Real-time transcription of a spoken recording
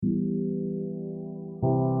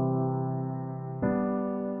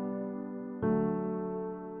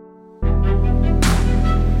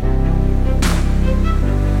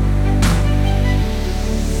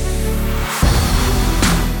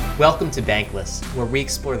Welcome to Bankless, where we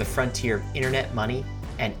explore the frontier of internet money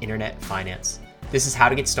and internet finance. This is how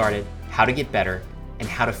to get started, how to get better, and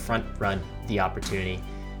how to front run the opportunity.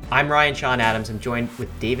 I'm Ryan Sean Adams. I'm joined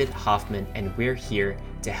with David Hoffman, and we're here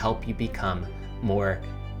to help you become more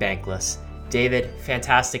bankless. David,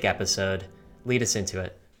 fantastic episode. Lead us into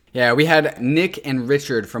it. Yeah, we had Nick and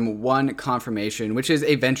Richard from 1confirmation, which is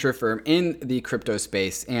a venture firm in the crypto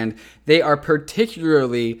space, and they are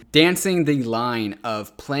particularly dancing the line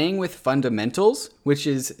of playing with fundamentals, which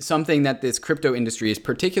is something that this crypto industry is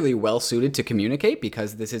particularly well suited to communicate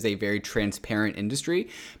because this is a very transparent industry,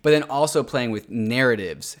 but then also playing with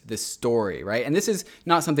narratives, the story, right? And this is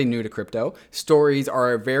not something new to crypto. Stories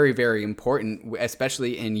are very, very important,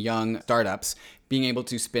 especially in young startups. Being able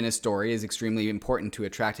to spin a story is extremely important to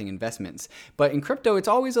attracting investments. But in crypto, it's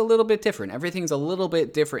always a little bit different. Everything's a little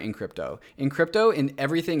bit different in crypto. In crypto,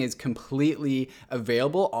 everything is completely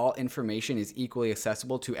available. All information is equally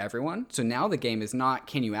accessible to everyone. So now the game is not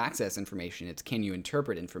can you access information, it's can you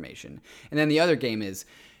interpret information. And then the other game is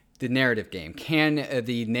the narrative game. Can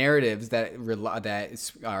the narratives that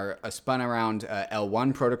are spun around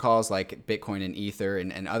L1 protocols like Bitcoin and Ether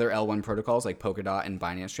and other L1 protocols like Polkadot and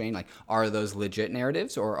Binance Chain, like are those legit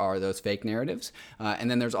narratives or are those fake narratives?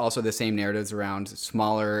 And then there's also the same narratives around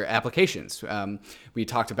smaller applications. We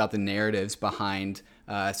talked about the narratives behind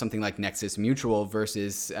something like Nexus Mutual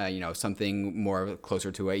versus something more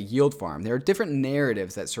closer to a yield farm. There are different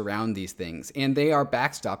narratives that surround these things, and they are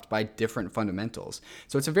backstopped by different fundamentals.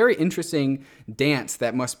 So it's a very interesting dance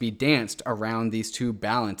that must be danced around these two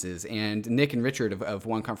balances. And Nick and Richard of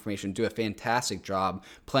 1confirmation do a fantastic job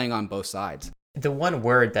playing on both sides. The one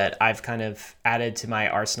word that I've kind of added to my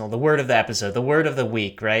arsenal, the word of the episode, the word of the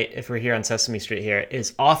week, right? If we're here on Sesame Street here,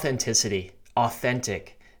 is authenticity,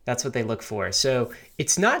 authentic. That's what they look for. So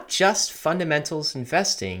it's not just fundamentals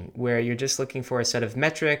investing where you're just looking for a set of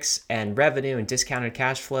metrics and revenue and discounted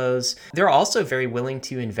cash flows. They're also very willing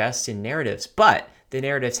to invest in narratives, but the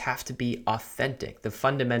narratives have to be authentic. The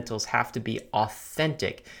fundamentals have to be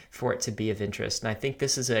authentic for it to be of interest. And I think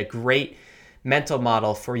this is a great mental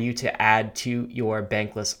model for you to add to your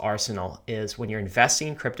bankless arsenal is when you're investing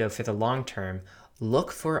in crypto for the long term,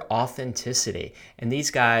 look for authenticity. And these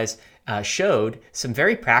guys showed some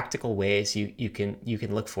very practical ways you can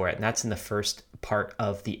look for it. And that's in the first part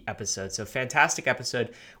of the episode. So fantastic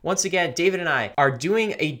episode. Once again, David and I are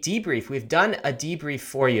doing a debrief. We've done a debrief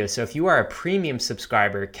for you. So if you are a premium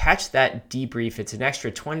subscriber, catch that debrief. It's an extra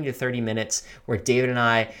 20 to 30 minutes where David and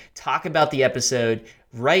I talk about the episode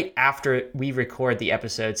right after we record the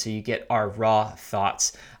episode, so you get our raw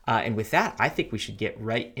thoughts. And with that, I think we should get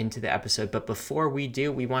right into the episode. But before we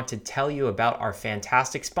do, we want to tell you about our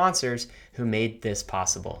fantastic sponsors who made this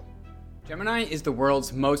possible. Gemini is the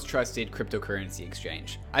world's most trusted cryptocurrency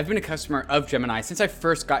exchange. I've been a customer of Gemini since I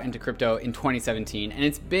first got into crypto in 2017, and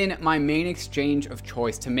it's been my main exchange of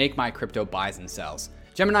choice to make my crypto buys and sells.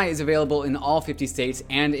 Gemini is available in all 50 states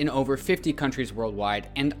and in over 50 countries worldwide,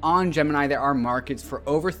 and on Gemini there are markets for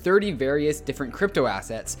over 30 various different crypto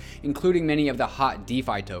assets, including many of the hot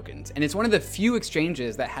DeFi tokens, and it's one of the few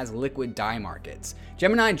exchanges that has liquid DAI markets.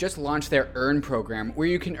 Gemini just launched their Earn program where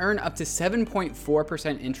you can earn up to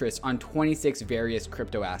 7.4% interest on 26 various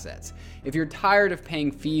crypto assets. If you're tired of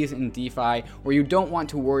paying fees in DeFi, or you don't want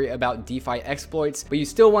to worry about DeFi exploits, but you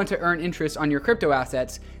still want to earn interest on your crypto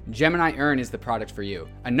assets, Gemini Earn is the product for you.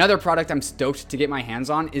 Another product I'm stoked to get my hands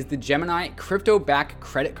on is the Gemini Crypto Back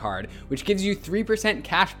Credit Card, which gives you 3%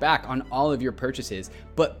 cash back on all of your purchases,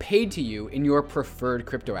 but paid to you in your preferred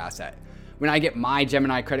crypto asset. When I get my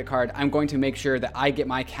Gemini credit card, I'm going to make sure that I get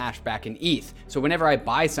my cash back in ETH. So whenever I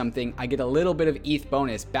buy something, I get a little bit of ETH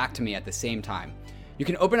bonus back to me at the same time. You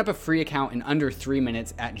can open up a free account in under 3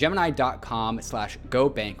 minutes at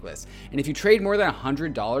gemini.com/gobankless. And if you trade more than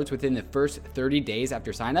 $100 within the first 30 days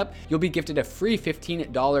after sign up, you'll be gifted a free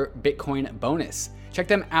 $15 Bitcoin bonus. Check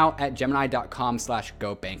them out at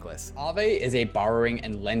gemini.com/gobankless. Aave is a borrowing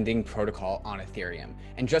and lending protocol on Ethereum,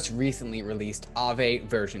 and just recently released Aave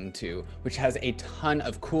version 2, which has a ton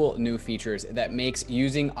of cool new features that makes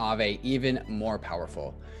using Aave even more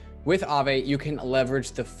powerful. With Aave, you can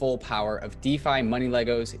leverage the full power of DeFi, money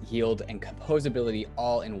Legos, yield, and composability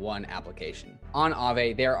all in one application. On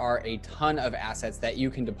Aave, there are a ton of assets that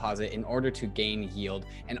you can deposit in order to gain yield,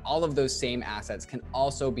 and all of those same assets can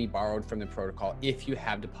also be borrowed from the protocol if you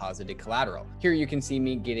have deposited collateral. Here you can see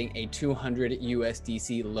me getting a 200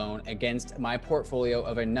 USDC loan against my portfolio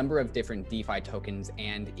of a number of different DeFi tokens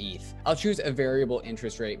and ETH. I'll choose a variable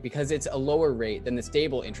interest rate because it's a lower rate than the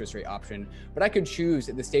stable interest rate option, but I could choose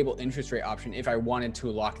the stable interest rate option if I wanted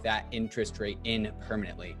to lock that interest rate in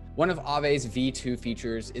permanently. One of Aave's V2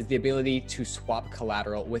 features is the ability to swap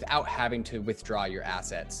collateral without having to withdraw your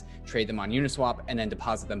assets, trade them on Uniswap, and then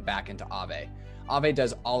deposit them back into Aave. Aave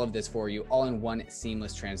does all of this for you all in one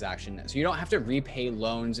seamless transaction, so you don't have to repay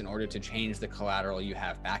loans in order to change the collateral you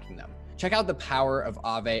have backing them. Check out the power of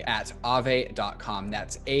Aave at aave.com.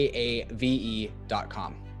 That's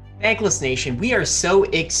AAVE.com. Bankless Nation, we are so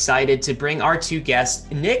excited to bring our two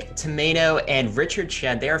guests, Nick Tomeno and Richard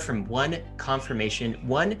Chen. They are from 1confirmation.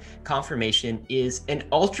 1confirmation is an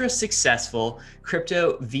ultra successful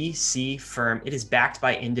crypto VC firm. It is backed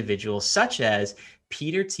by individuals such as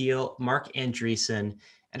Peter Thiel, Mark Andreessen,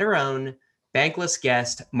 and our own bankless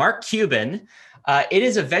guest, Mark Cuban. It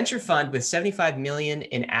is a venture fund with 75 million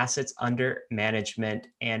in assets under management,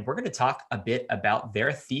 and we're going to talk a bit about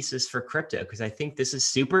their thesis for crypto because I think this is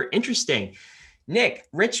super interesting. Nick,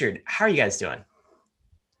 Richard, how are you guys doing?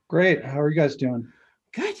 Great. How are you guys doing?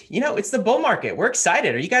 Good. It's the bull market. We're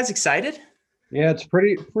excited. Are you guys excited? Yeah, it's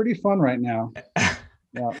pretty fun right now.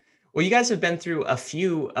 Yeah. Well, you guys have been through a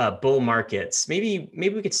few bull markets. Maybe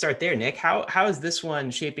we could start there, Nick. How is this one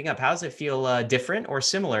shaping up? How does it feel different or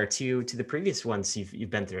similar to the previous ones you've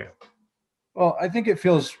been through? Well, I think it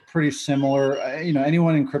feels pretty similar.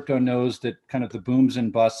 Anyone in crypto knows that kind of the booms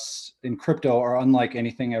and busts in crypto are unlike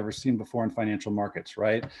anything ever seen before in financial markets,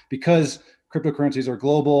 right? Because cryptocurrencies are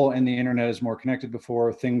global and the internet is more connected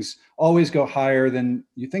before, things always go higher than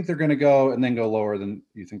you think they're going to go and then go lower than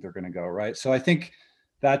you think they're going to go, right? So I think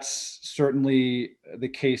that's certainly the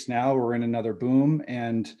case now. We're in another boom,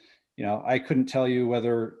 and I couldn't tell you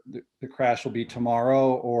whether the crash will be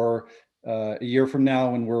tomorrow or a year from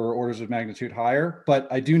now when we're orders of magnitude higher, but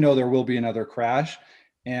I do know there will be another crash.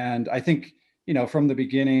 And I think, from the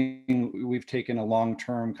beginning, we've taken a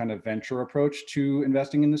long-term kind of venture approach to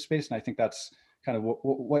investing in this space. And I think that's kind of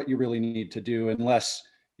what you really need to do, unless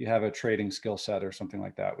you have a trading skill set or something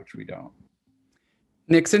like that, which we don't.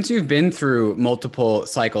 Nick, since you've been through multiple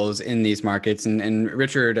cycles in these markets, and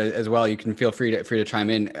Richard as well, you can feel free to chime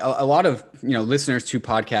in. A lot of listeners to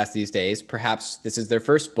podcasts these days, perhaps this is their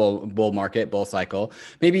first bull market, bull cycle.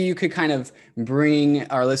 Maybe you could kind of bring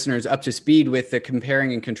our listeners up to speed with the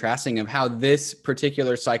comparing and contrasting of how this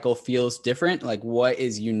particular cycle feels different. Like, what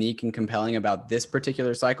is unique and compelling about this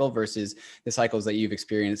particular cycle versus the cycles that you've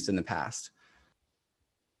experienced in the past?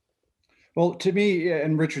 Well, to me,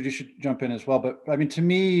 and Richard, you should jump in as well, but I mean, to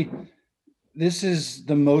me, this is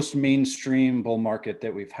the most mainstream bull market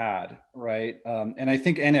that we've had, right? And I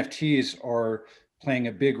think NFTs are playing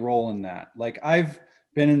a big role in that. Like, I've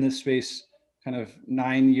been in this space kind of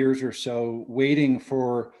 9 years or so, waiting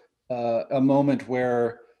for a moment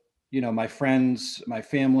where, my friends, my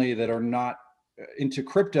family that are not into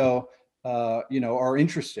crypto, are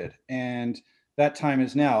interested. And that time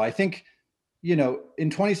is now. I think,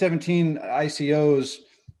 in 2017 ICOs,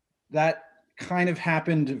 that kind of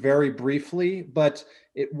happened very briefly, but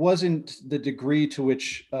it wasn't the degree to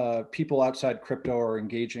which people outside crypto are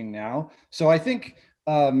engaging now. So I think,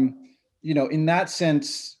 in that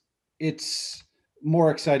sense, it's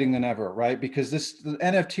more exciting than ever, right? Because the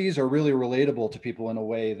NFTs are really relatable to people in a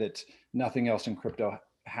way that nothing else in crypto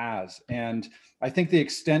has. And I think the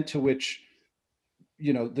extent to which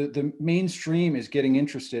the mainstream is getting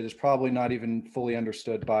interested is probably not even fully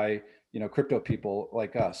understood by crypto people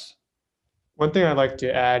like us. One thing I'd like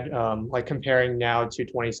to add, like comparing now to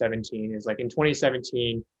 2017, is like in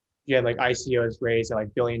 2017, you had like ICOs raised at like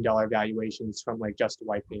 $1 billion valuations from like just a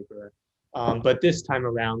white paper. But this time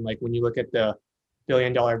around, like when you look at the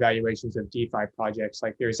 $1 billion valuations of DeFi projects,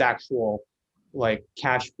 like there's actual like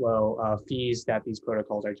cash flow fees that these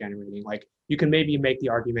protocols are generating. Like you can maybe make the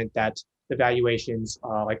argument that the valuations,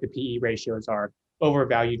 like the PE ratios, are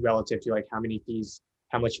overvalued relative to like how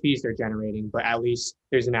much fees they're generating, but at least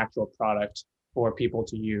there's an actual product for people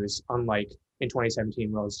to use, unlike in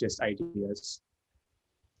 2017 where it was just ideas.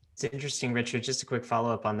 It's interesting, Richard. Just a quick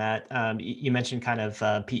follow-up on that. You mentioned kind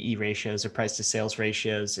of PE ratios or price to sales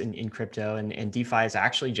ratios in crypto, and DeFi is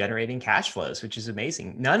actually generating cash flows, which is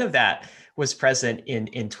amazing. None of that was present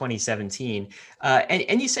in 2017.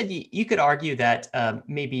 And you said you could argue that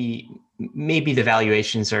maybe the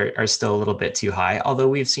valuations are still a little bit too high, although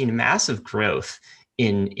we've seen massive growth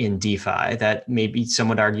in DeFi that maybe some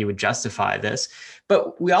would argue would justify this.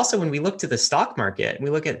 But we also, when we look to the stock market and we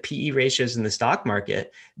look at PE ratios in the stock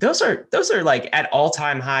market, those are like at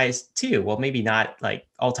all-time highs too. Well, maybe not like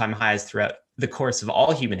all-time highs throughout the course of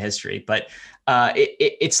all human history, but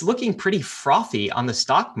it's looking pretty frothy on the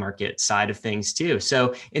stock market side of things too.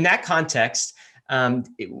 So in that context,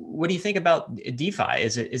 what do you think about DeFi?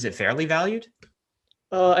 Is it fairly valued?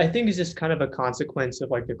 I think it's just kind of a consequence of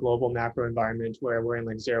like the global macro environment where we're in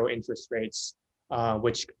like zero interest rates.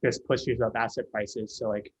 which just pushes up asset prices. So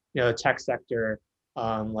like, the tech sector,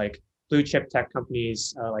 like blue chip tech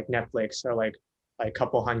companies like Netflix are like a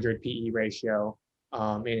couple hundred PE ratio.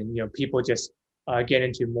 And people just get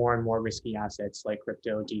into more and more risky assets like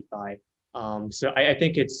crypto, DeFi. So I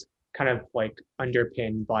think it's kind of like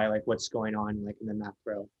underpinned by like what's going on like in the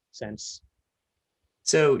macro sense.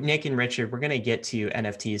 So Nick and Richard, we're going to get to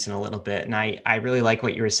NFTs in a little bit, and I really like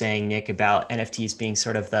what you were saying, Nick, about NFTs being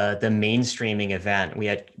sort of the mainstreaming event. We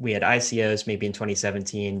had ICOs maybe in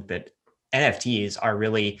 2017, but NFTs are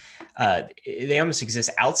really they almost exist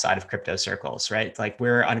outside of crypto circles, right? Like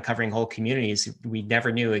we're uncovering whole communities we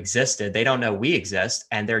never knew existed. They don't know we exist,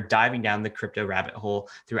 and they're diving down the crypto rabbit hole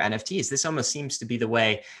through NFTs. This almost seems to be the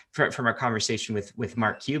way from our conversation with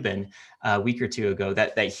Mark Cuban a week or two ago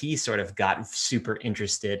that he sort of got super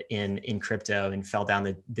interested in crypto and fell down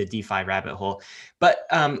the DeFi rabbit hole. But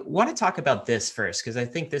want to talk about this first because I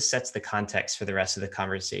think this sets the context for the rest of the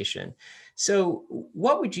conversation. So,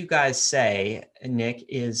 what would you guys say, Nick?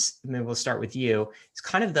 Maybe we'll start with you. It's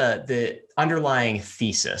kind of the underlying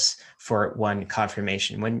thesis for one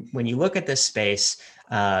confirmation. When you look at this space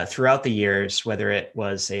throughout the years, whether it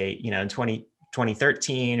was in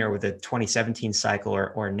 2013 or with the 2017 cycle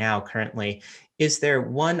or now currently, is there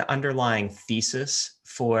one underlying thesis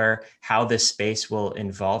for how this space will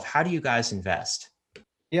evolve? How do you guys invest?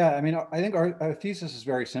 Yeah, I mean, I think our thesis is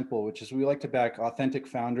very simple, which is we like to back authentic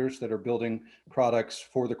founders that are building products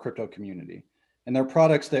for the crypto community. And they're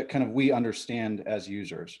products that kind of we understand as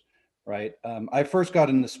users, right? I first got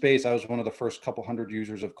in the space, I was one of the first couple hundred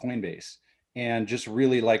users of Coinbase and just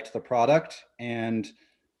really liked the product and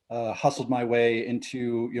hustled my way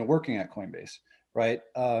into working at Coinbase, right?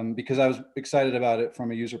 Because I was excited about it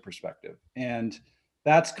from a user perspective, and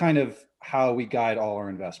that's kind of how we guide all our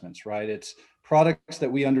investments, right? It's products that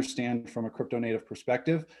we understand from a crypto native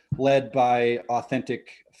perspective, led by authentic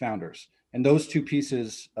founders, and those two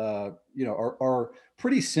pieces, are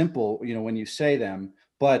pretty simple, when you say them,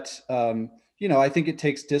 but I think it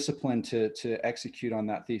takes discipline to execute on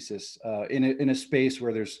that thesis in a space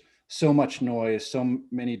where there's so much noise, so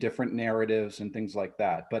many different narratives and things like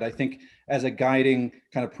that. But I think as a guiding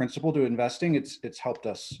kind of principle to investing, it's helped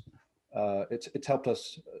us. It's helped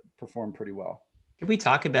us perform pretty well. Can we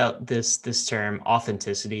talk about this term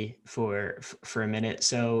authenticity for a minute?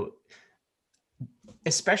 So,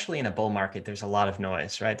 especially in a bull market, there's a lot of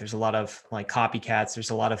noise, right? There's a lot of like copycats.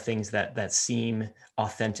 There's a lot of things that seem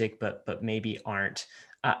authentic, but maybe aren't.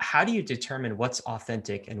 How do you determine what's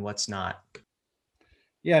authentic and what's not?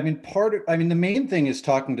 Yeah, I mean, the main thing is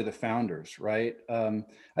talking to the founders, right? I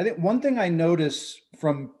think one thing I notice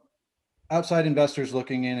from outside investors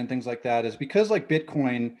looking in and things like that is because like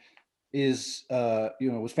Bitcoin is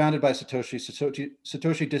was founded by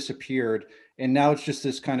Satoshi disappeared, and now it's just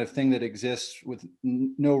this kind of thing that exists with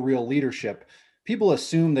no real leadership. People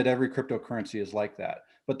assume that every cryptocurrency is like that,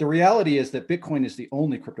 but the reality is that Bitcoin is the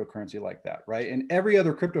only cryptocurrency like that, right? And every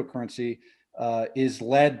other cryptocurrency is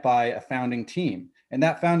led by a founding team, and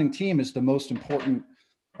that founding team is the most important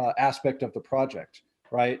aspect of the project,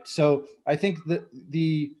 right? So I think that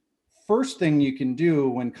the first thing you can do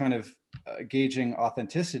when kind of gauging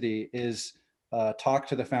authenticity is talk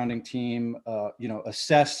to the founding team,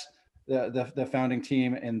 assess the founding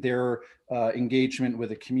team and their engagement with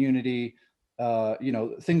the community,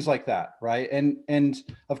 things like that, right? And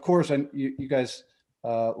of course, you guys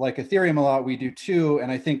like Ethereum a lot, we do too.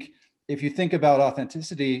 And I think if you think about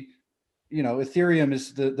authenticity, Ethereum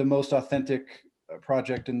is the most authentic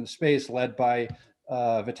project in the space, led by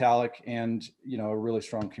Vitalik and a really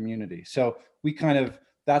strong community. So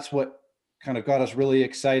that's what kind of got us really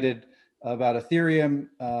excited about Ethereum,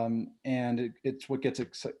 and it's what gets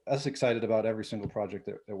us excited about every single project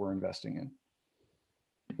that we're investing in.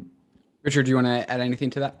 Richard, do you want to add anything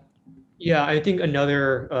to that? Yeah, I think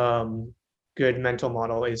another good mental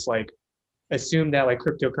model is like assume that like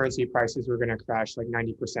cryptocurrency prices were going to crash like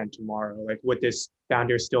 90% tomorrow. Like, would this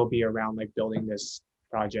founder still be around like building this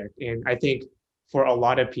project? And I think for a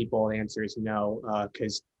lot of people, the answer is no,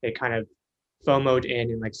 because they kind of FOMO'd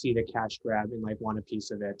in and like see the cash grab and like want a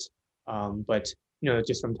piece of it. But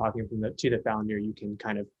just from talking to the founder, you can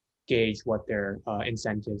kind of gauge what their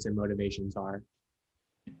incentives and motivations are.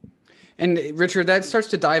 And Richard, that starts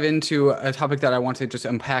to dive into a topic that I want to just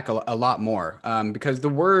unpack a lot more, because the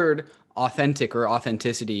word authentic or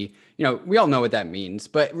authenticity, we all know what that means,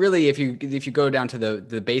 but really, if you go down to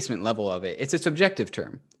the basement level of it, it's a subjective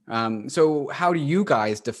term. So how do you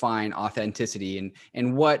guys define authenticity,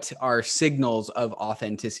 and what are signals of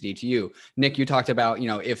authenticity to you? Nick, you talked about,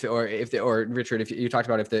 or Richard, if you talked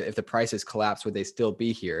about if the prices collapse, would they still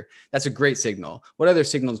be here? That's a great signal. What other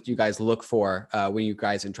signals do you guys look for when you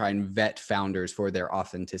guys try and vet founders for their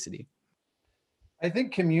authenticity? I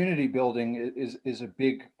think community building is a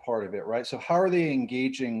big part of it, right? So how are they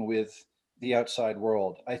engaging with the outside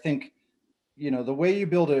world? I think, the way you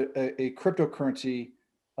build a cryptocurrency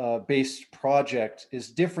based project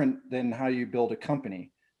is different than how you build a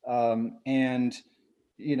company. And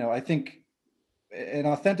I think an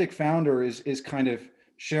authentic founder is kind of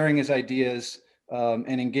sharing his ideas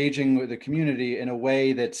and engaging with the community in a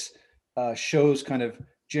way that's shows kind of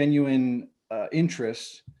genuine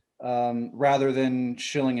interest rather than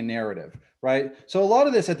shilling a narrative, right? So a lot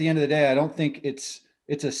of this, at the end of the day, I don't think it's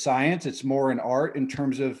a science. It's more an art in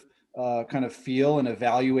terms of kind of feel and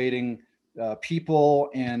evaluating people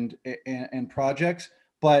and projects.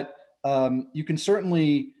 But you can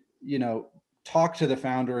certainly, talk to the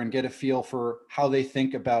founder and get a feel for how they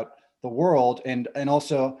think about the world, and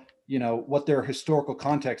also, what their historical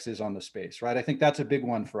context is on the space, right? I think that's a big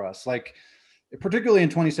one for us. Like, particularly in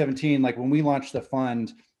 2017, like when we launched the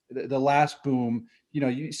fund, the last boom,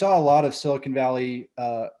 you saw a lot of Silicon Valley,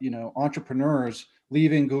 entrepreneurs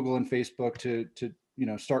leaving Google and Facebook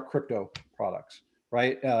to start crypto products,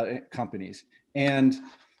 right? Companies. And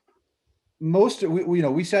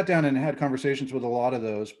we sat down and had conversations with a lot of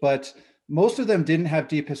those, but most of them didn't have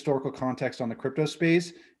deep historical context on the crypto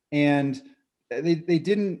space, and they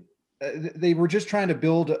didn't. They were just trying to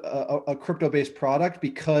build a crypto-based product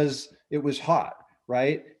because it was hot,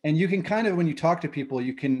 right? And you can kind of, when you talk to people,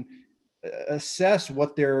 you can assess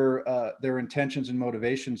what their intentions and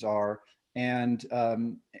motivations are, and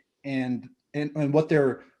and what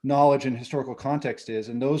their knowledge and historical context is,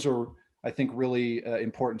 and those are, I think, really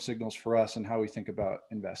important signals for us and how we think about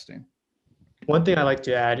investing. One thing I like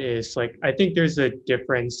to add is like I think there's a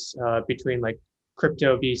difference between like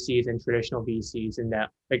crypto VCs and traditional VCs in that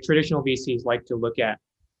like traditional VCs like to look at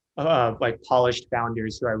like polished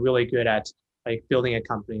founders who are really good at like building a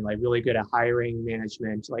company, like really good at hiring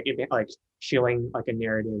management, like shilling like a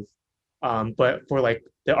narrative. But for like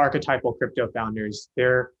the archetypal crypto founders,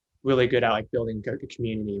 they're really good at like building a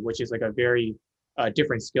community, which is like a very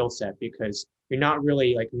different skill set because you're not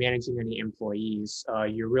really like managing any employees.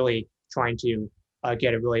 You're really trying to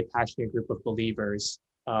get a really passionate group of believers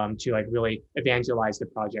to like really evangelize the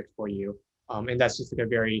project for you. And that's just like a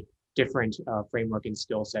very different framework and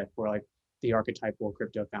skill set for like the archetypal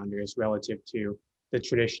crypto founders relative to the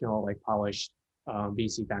traditional like polished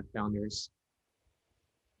VC-backed founders.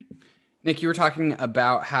 Nick, you were talking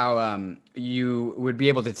about how you would be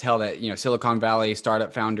able to tell that Silicon Valley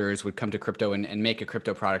startup founders would come to crypto and make a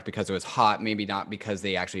crypto product because it was hot, maybe not because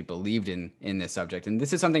they actually believed in this subject. And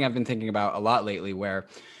this is something I've been thinking about a lot lately, where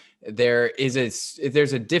there's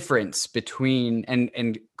a difference between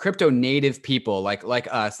and crypto native people like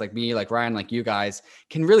us, like me, like Ryan, like you guys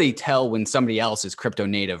can really tell when somebody else is crypto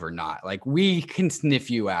native or not. Like we can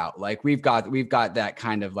sniff you out. Like we've got that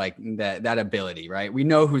kind of like that ability, right? We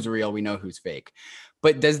know who's real, we know who's fake.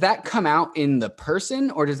 But does that come out in the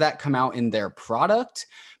person or does that come out in their product?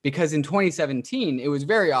 Because in 2017, it was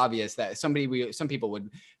very obvious that some people would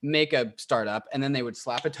make a startup and then they would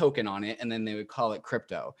slap a token on it and then they would call it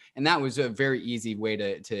crypto. And that was a very easy way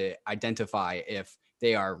to identify if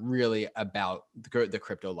they are really about the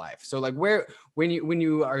crypto life. So like when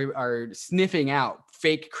you are sniffing out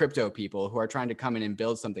fake crypto people who are trying to come in and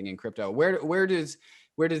build something in crypto, where do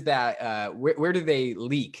they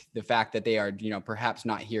leak the fact that they are perhaps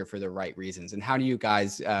not here for the right reasons? And how do you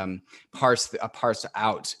guys parse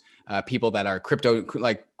out people that are crypto,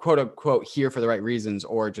 like quote unquote here for the right reasons,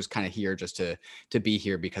 or just kind of here just to be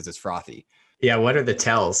here because it's frothy? Yeah, what are the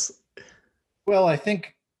tells? Well, I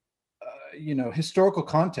think historical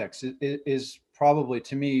context is probably,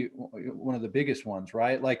 to me, one of the biggest ones,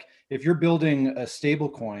 right? Like if you're building a stable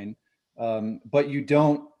coin, but you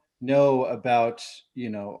don't know about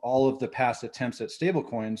all of the past attempts at stable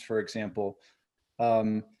coins, for example,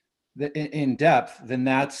 um, in depth, then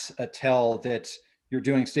that's a tell that you're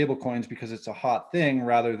doing stable coins because it's a hot thing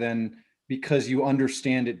rather than because you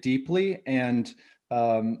understand it deeply and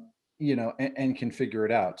and can figure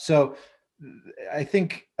it out. So I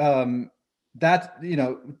think that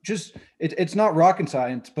just it's not rocket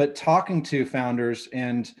science, but talking to founders,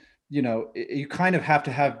 and you kind of have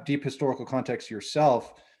to have deep historical context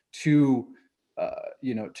yourself to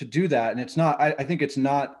to do that. And it's not, I think it's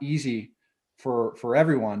not easy for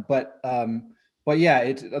everyone, but yeah,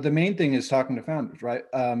 it's the main thing is talking to founders, right?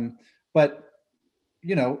 But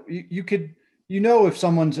you could if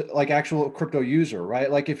someone's like actual crypto user, right?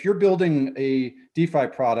 Like if you're building a DeFi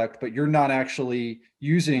product, but you're not actually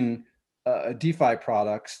using DeFi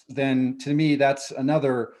products, then to me, that's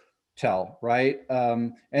another tell, right?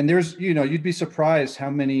 And there's, you'd be surprised how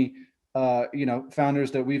many,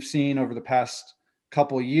 founders that we've seen over the past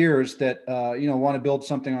couple of years that, want to build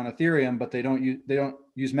something on Ethereum, but they don't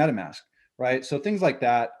use MetaMask, right? So things like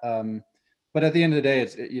that. But at the end of the day,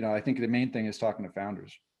 I think the main thing is talking to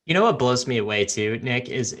founders. You know what blows me away too, Nick,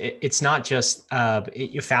 is it's not just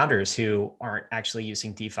your founders who aren't actually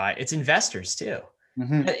using DeFi, it's investors too.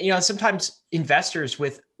 Mm-hmm. Sometimes investors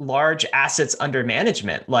with large assets under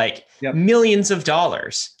management, like Yep. millions of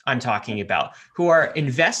dollars, I'm talking about, who are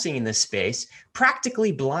investing in this space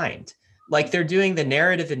practically blind. Like they're doing the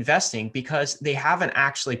narrative investing because they haven't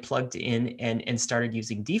actually plugged in and started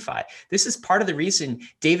using DeFi. This is part of the reason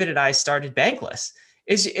David and I started Bankless.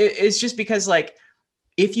 Is just because like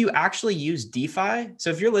if you actually use DeFi, so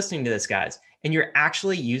if you're listening to this, guys, and you're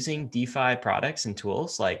actually using DeFi products and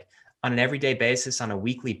tools like on an everyday basis, on a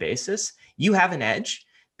weekly basis, you have an edge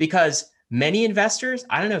because many investors,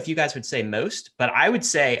 I don't know if you guys would say most, but I would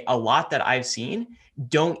say a lot that I've seen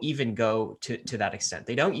don't even go to that extent.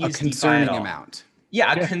 They don't A use DeFi at concerning all. amount.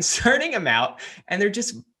 Yeah, a Yeah. concerning amount. And they're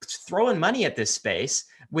just throwing money at this space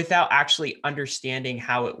without actually understanding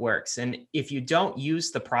how it works. And if you don't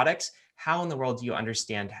use the products, how in the world do you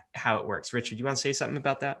understand how it works? Richard, you want to say something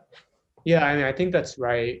about that? Yeah, I mean, I think that's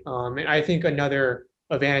right. And I think another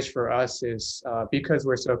advantage for us is because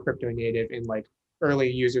we're so crypto native and like early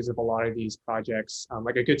users of a lot of these projects,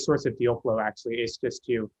 like a good source of deal flow actually is just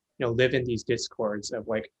to, live in these discords of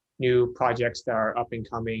like new projects that are up and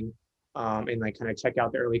coming, and like kind of check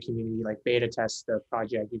out the early community, like beta test the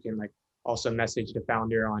project. You can like also message the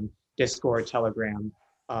founder on Discord, Telegram.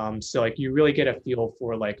 So like you really get a feel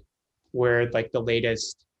for like where like the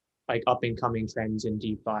latest like up and coming trends in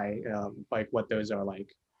DeFi, like what those are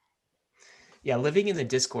like. Yeah, living in the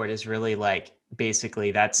Discord is really like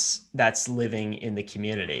basically that's living in the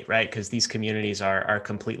community, right? Because these communities are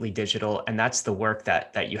completely digital, and that's the work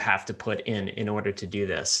that you have to put in order to do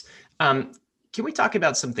this. Um, can we talk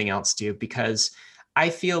about something else too? Because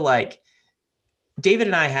I feel like David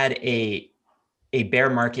and I had a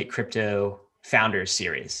bear market crypto founders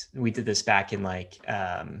series. We did this back in like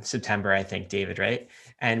September, I think, David, right?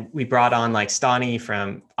 And we brought on like Stani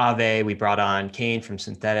from Aave, we brought on Kane from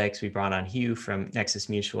Synthetics, we brought on Hugh from Nexus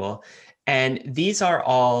Mutual. And these are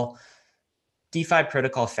all DeFi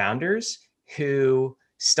protocol founders who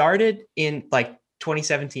started in like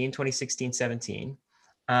 2017, 2016, 17.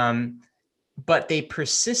 Um, but they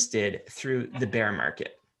persisted through the bear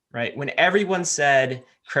market, right? When everyone said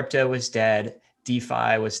crypto was dead,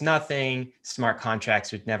 DeFi was nothing, smart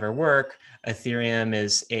contracts would never work, Ethereum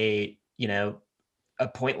is a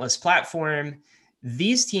pointless platform.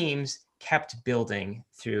 These teams kept building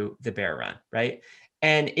through the bear run, right?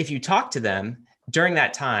 And if you talk to them during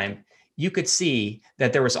that time, you could see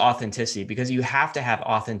that there was authenticity because you have to have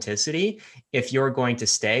authenticity if you're going to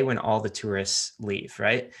stay when all the tourists leave,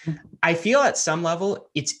 right? I feel at some level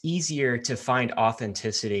it's easier to find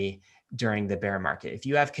authenticity during the bear market. If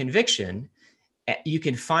you have conviction, you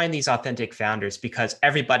can find these authentic founders because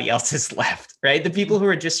everybody else has left, right? The people who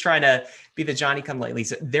are just trying to be the Johnny come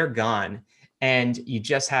latelys, they're gone. And you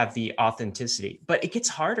just have the authenticity. But it gets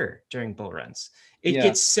harder during bull runs. It Yeah.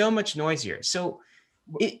 gets so much noisier. So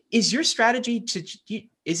is your strategy to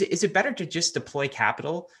is it better to just deploy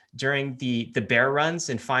capital during the bear runs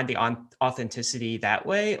and find the authenticity that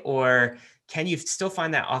way, or can you still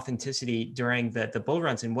find that authenticity during the bull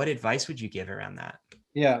runs? And what advice would you give around that?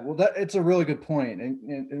 Yeah, well, it's a really good point,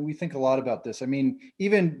 and we think a lot about this. I mean,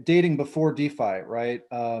 even dating before DeFi, right?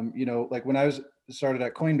 Like when I was started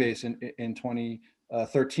at Coinbase in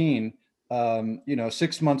 2013,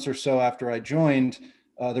 6 months or so after I joined,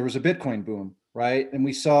 there was a Bitcoin boom, right? And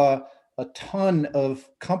we saw a ton of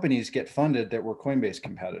companies get funded that were Coinbase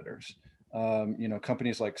competitors.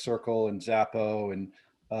 Companies like Circle and Zappo, and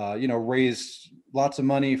raised lots of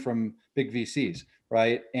money from big VCs,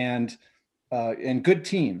 right? And good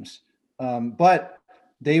teams, but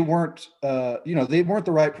they weren't the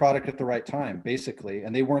right product at the right time, basically,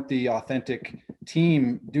 and they weren't the authentic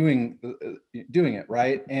team doing it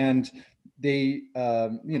right, and they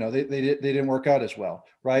didn't work out as well,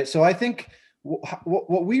 right? So I think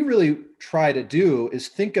what we really try to do is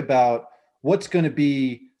think about what's going to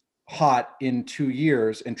be hot in 2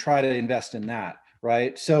 years and try to invest in that,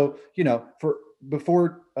 right? So for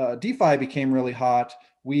before DeFi became really hot,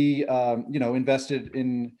 we invested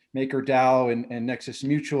in MakerDAO and Nexus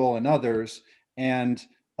Mutual and others, and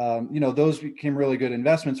those became really good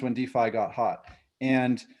investments when DeFi got hot.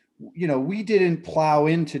 And we didn't plow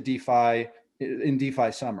into DeFi in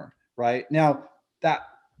DeFi summer, right? Now that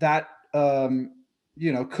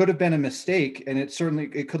could have been a mistake, and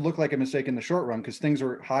it could look like a mistake in the short run because things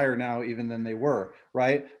are higher now even than they were,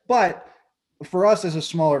 right? But for us as a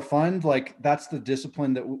smaller fund, like that's the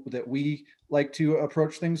discipline that we like to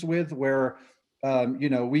approach things with, where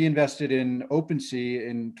we invested in OpenSea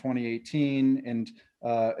in 2018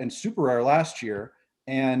 and Super Rare last year,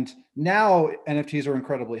 and now NFTs are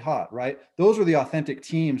incredibly hot, right? Those were the authentic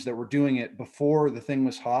teams that were doing it before the thing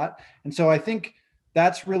was hot, and so I think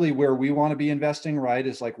that's really where we want to be investing, right?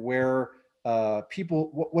 Is like where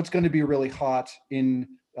what's going to be really hot in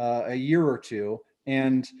a year or two,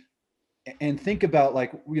 and think about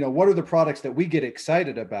like, what are the products that we get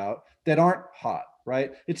excited about that aren't hot,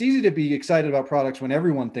 right? It's easy to be excited about products when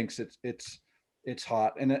everyone thinks it's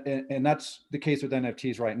hot, and that's the case with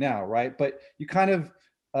NFTs right now, right? But you kind of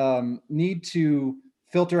need to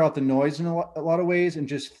filter out the noise in a lot of ways and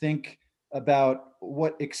just think about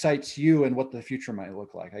what excites you and what the future might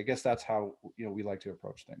look like. I guess that's how we like to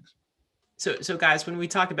approach things. So guys, when we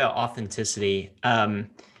talk about authenticity, can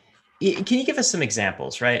you give us some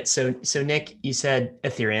examples, right? So Nick, you said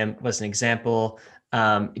Ethereum was an example.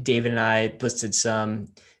 David and I listed some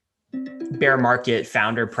bear market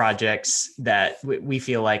founder projects that we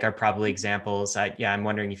feel like are probably examples. I'm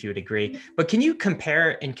wondering if you would agree. But can you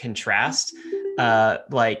compare and contrast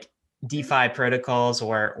like DeFi protocols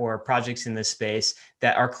or projects in this space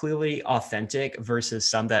that are clearly authentic versus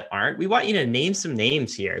some that aren't? We want you to name some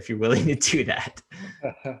names here if you're willing to do that.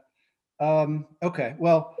 Okay.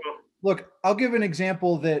 Well, look, I'll give an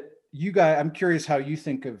example that I'm curious how you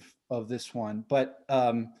think of this one, but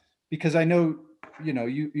because I know,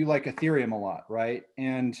 you like Ethereum a lot, right?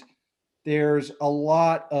 And there's a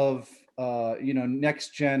lot of,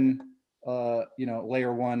 next gen,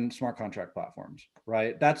 layer one smart contract platforms,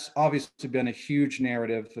 right? That's obviously been a huge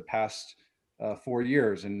narrative the past 4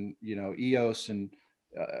 years, and, EOS and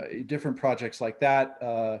different projects like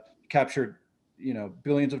that captured,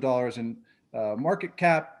 billions of dollars in market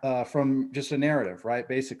cap from just a narrative, right?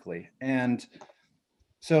 Basically. And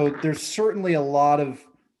so there's certainly a lot of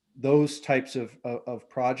those types of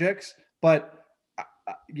projects, but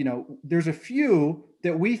there's a few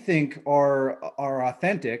that we think are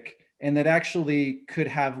authentic and that actually could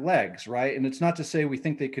have legs, right? And it's not to say we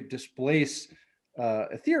think they could displace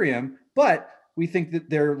Ethereum, but we think that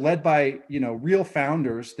they're led by real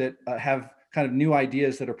founders that have kind of new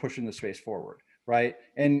ideas that are pushing the space forward, right?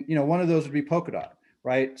 And one of those would be Polkadot,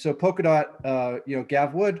 right? So Polkadot,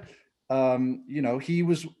 Gav Wood, he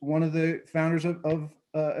was one of the founders of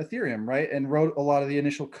Ethereum, right? And wrote a lot of the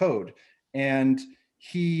initial code. And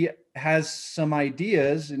he has some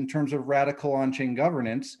ideas in terms of radical on-chain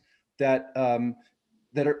governance that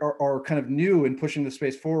that are kind of new and pushing the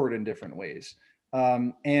space forward in different ways.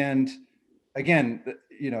 And again,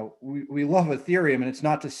 we love Ethereum, and it's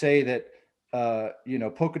not to say that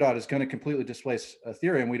Polkadot is going to completely displace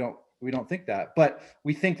Ethereum. We don't think that, but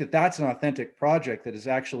we think that that's an authentic project that is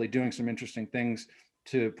actually doing some interesting things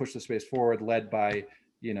to push the space forward, led by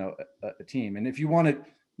a team. And if you want to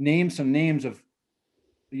name some names of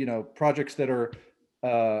projects that are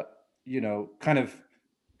kind of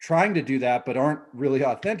trying to do that but aren't really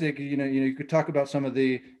authentic, you could talk about some of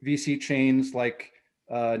the VC chains like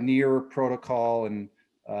Near Protocol, and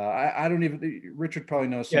I don't even, Richard probably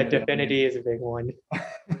knows some. Yeah, Definity is a big one.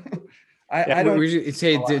 I don't. Would you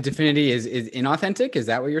say Definity is inauthentic? Is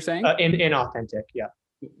that what you're saying? Inauthentic, yeah.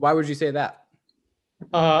 Why would you say that?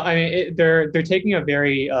 I mean, they're taking a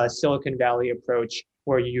very Silicon Valley approach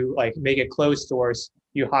where you like make it closed source.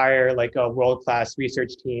 You hire like a world-class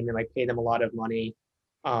research team and like pay them a lot of money,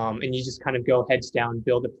 and you just kind of go heads down,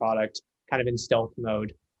 build the product, kind of in stealth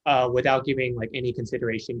mode, without giving like any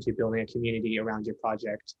consideration to building a community around your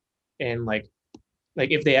project. And like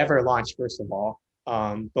if they ever launch, first of all,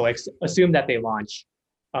 but like assume that they launch,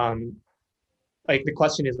 like the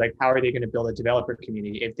question is like, how are they going to build a developer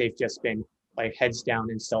community if they've just been like heads down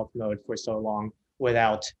in stealth mode for so long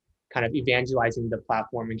without kind of evangelizing the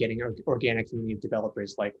platform and getting an organic community of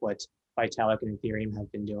developers like what Vitalik and Ethereum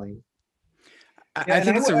have been doing. I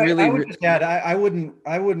think it's a really. I would just add, I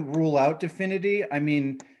wouldn't rule out Definity. I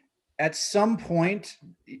mean, at some point,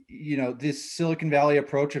 this Silicon Valley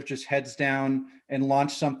approach of just heads down and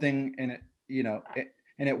launch something and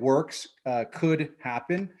it works could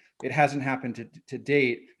happen. It hasn't happened to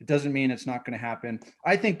date. It doesn't mean it's not going to happen.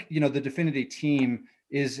 I think the Definity team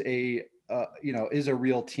is a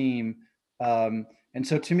real team, and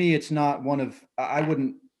so to me, it's not one of. I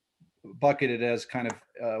wouldn't bucket it as kind of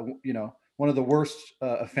one of the worst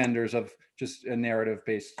offenders of just a narrative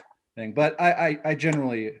based thing. But I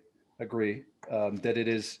generally agree that it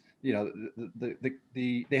is,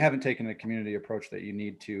 they haven't taken the community approach that you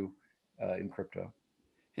need to in crypto.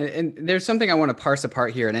 And there's something I want to parse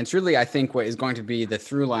apart here, and it's really, I think, what is going to be the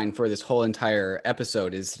through line for this whole entire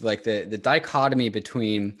episode is like the dichotomy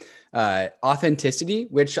between authenticity,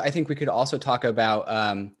 which I think we could also talk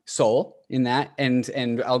about soul in that,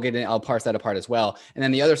 and I'll parse that apart as well. And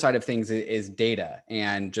then the other side of things is data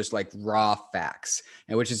and just like raw facts,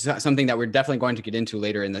 and which is something that we're definitely going to get into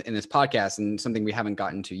later in this podcast, and something we haven't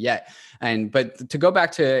gotten to yet. But to go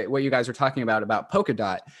back to what you guys were talking about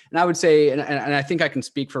Polkadot, and I would say, and I think I can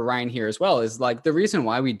speak for Ryan here as well, is like the reason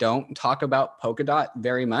why we don't talk about Polkadot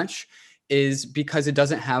very much is because it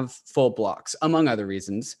doesn't have full blocks, among other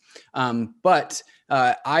reasons. But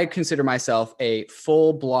I consider myself a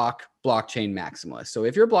full block blockchain maximalist. So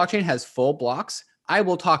if your blockchain has full blocks, I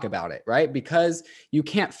will talk about it, right? Because you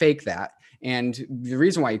can't fake that. And the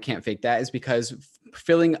reason why you can't fake that is because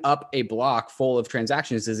filling up a block full of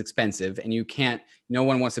transactions is expensive, and no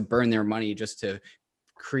one wants to burn their money just to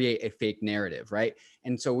create a fake narrative, right?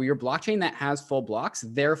 And so your blockchain that has full blocks,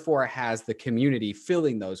 therefore has the community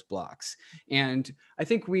filling those blocks. And I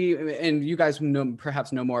think and you guys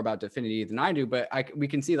perhaps know more about Dfinity than I do, but we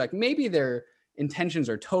can see like maybe their intentions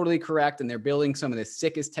are totally correct and they're building some of the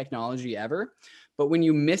sickest technology ever. But when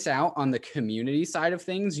you miss out on the community side of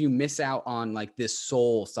things, you miss out on like this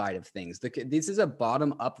soul side of things. This is a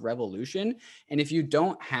bottom up revolution. And if you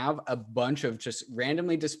don't have a bunch of just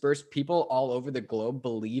randomly dispersed people all over the globe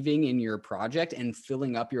believing in your project and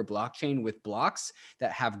filling up your blockchain with blocks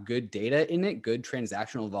that have good data in it, good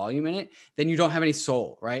transactional volume in it, then you don't have any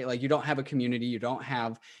soul, right? Like you don't have a community. You don't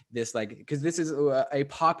have this because this is a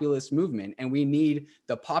populist movement, and we need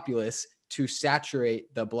the populace to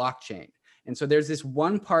saturate the blockchain. And so there's this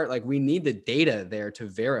one part, like we need the data there to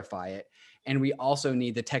verify it. And we also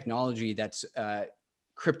need the technology that's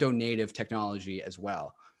crypto native technology as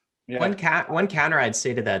well. Yeah. One counter I'd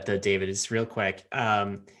say to that though, David, is real quick,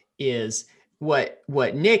 is what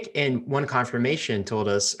Nick and 1confirmation told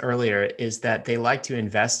us earlier is that they like to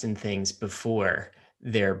invest in things before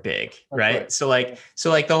they're big, right? So like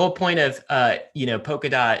the whole point of,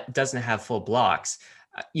 Polkadot doesn't have full blocks.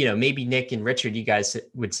 Maybe Nick and Richard, you guys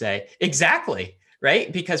would say exactly,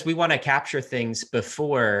 right? Because we want to capture things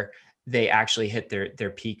before they actually hit their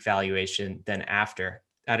peak valuation than after.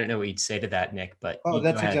 I don't know what you'd say to that, Nick, but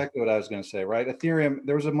that's exactly what I was going to say, right? Ethereum,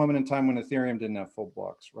 there was a moment in time when Ethereum didn't have full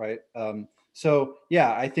blocks, right? So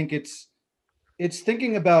yeah, I think it's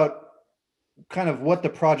thinking about kind of what the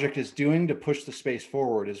project is doing to push the space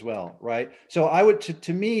forward as well, right? So I would,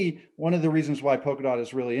 to me, one of the reasons why Polkadot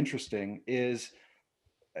is really interesting is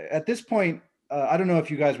at this point, I don't know if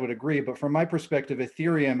you guys would agree, but from my perspective,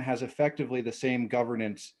 Ethereum has effectively the same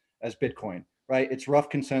governance as Bitcoin, right? It's rough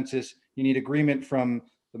consensus. You need agreement from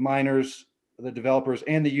the miners, the developers,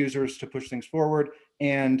 and the users to push things forward.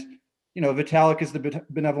 And, Vitalik is the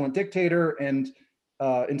benevolent dictator, and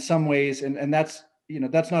in some ways, and that's,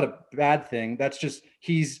 that's not a bad thing. That's just,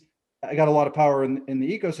 he's got a lot of power in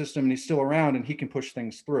the ecosystem, and he's still around, and he can push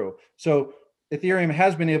things through. So Ethereum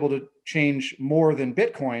has been able to change more than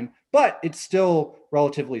Bitcoin, but it's still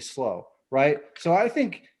relatively slow, right? So I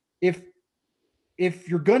think if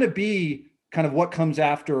you're going to be kind of what comes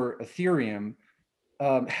after Ethereum,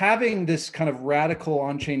 having this kind of radical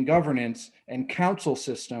on-chain governance and council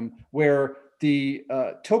system where the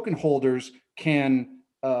token holders can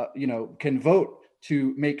vote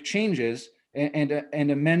to make changes and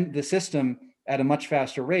amend the system at a much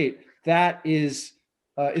faster rate, that is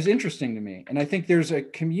interesting to me. And I think there's a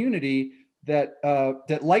community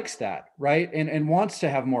that likes that, right? And wants to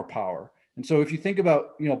have more power. And so if you think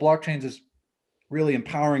about, blockchains as really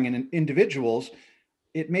empowering individuals,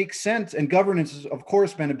 it makes sense. And governance has, of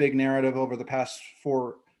course, been a big narrative over the past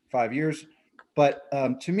 4-5 years. But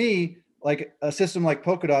to me, like a system like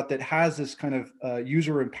Polkadot that has this kind of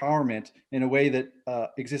user empowerment in a way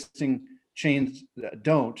that existing chains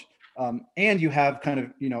don't, and you have kind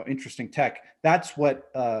of interesting tech. That's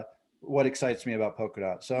what excites me about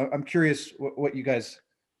Polkadot. So I'm curious what you guys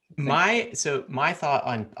think. My thought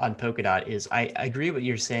on Polkadot is I agree what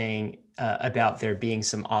you're saying about there being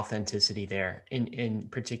some authenticity there, in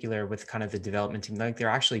particular with kind of the development team. Like they're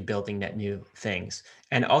actually building net new things,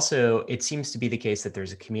 and also it seems to be the case that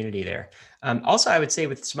there's a community there. Also, I would say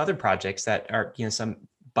with some other projects that are some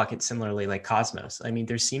bucket similarly like Cosmos. I mean,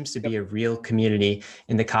 there seems to be a real community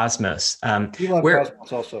in the Cosmos. We love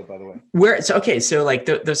Cosmos also, by the way. So like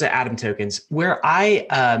those are Atom tokens. Where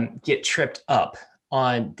I get tripped up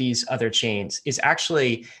on these other chains is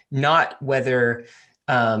actually not whether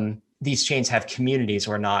these chains have communities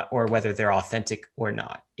or not, or whether they're authentic or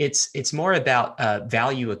not. It's more about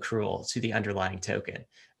value accrual to the underlying token,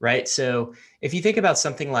 right? So if you think about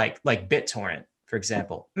something like BitTorrent, for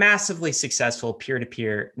example, massively successful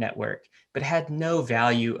peer-to-peer network, but had no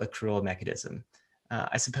value accrual mechanism.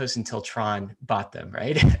 I suppose until Tron bought them,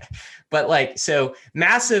 right? But like, so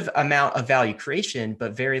massive amount of value creation,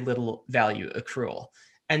 but very little value accrual.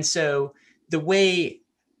 And so the way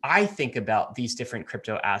I think about these different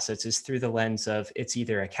crypto assets is through the lens of it's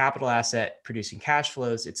either a capital asset producing cash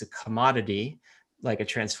flows, it's a commodity like a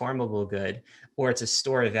transformable good, or it's a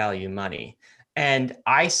store of value money. And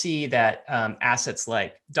I see that assets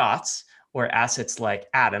like DOTS or assets like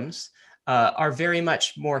Atoms are very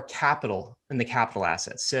much more capital in the capital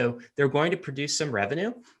assets. So they're going to produce some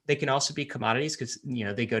revenue. They can also be commodities because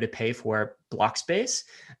they go to pay for block space.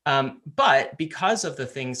 But because of some of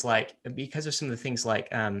the things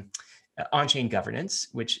like on-chain governance,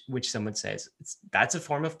 which some would say that's a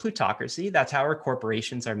form of plutocracy. That's how our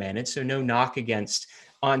corporations are managed. So no knock against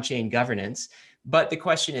on-chain governance. But the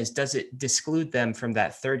question is, does it disclude them from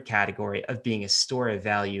that third category of being a store of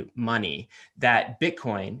value money that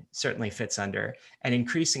Bitcoin certainly fits under, and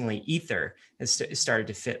increasingly Ether has started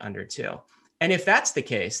to fit under too? And if that's the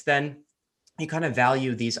case, then you kind of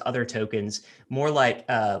value these other tokens more like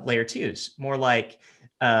layer twos, more like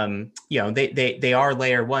they are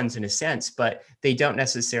layer ones in a sense, but they don't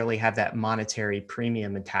necessarily have that monetary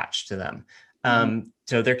premium attached to them.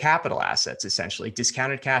 So they're capital assets, essentially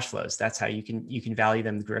discounted cash flows. That's how you can value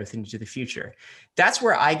them, the growth into the future. That's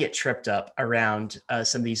where I get tripped up around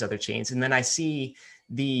some of these other chains, and then I see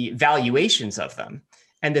the valuations of them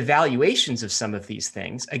and the valuations of some of these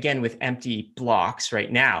things. Again, with empty blocks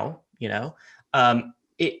right now, the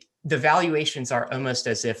valuations are almost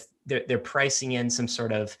as if they're pricing in some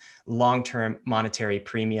sort of long-term monetary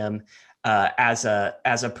premium as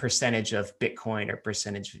a percentage of Bitcoin or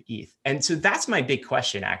percentage of ETH. And so that's my big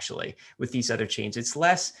question actually with these other chains. It's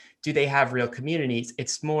less, do they have real communities?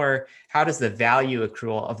 It's more, how does the value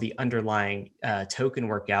accrual of the underlying token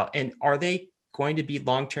work out? And are they going to be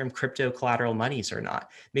long-term crypto collateral monies or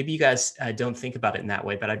not? Maybe you guys don't think about it in that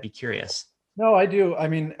way, but I'd be curious. No, I do. I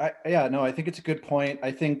mean, I think it's a good point.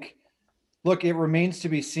 I think, look, it remains to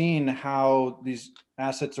be seen how these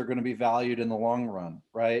assets are going to be valued in the long run,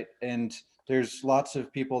 right? And there's lots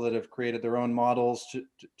of people that have created their own models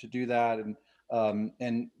to do that.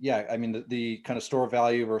 And yeah, I mean, the kind of store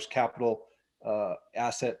value versus capital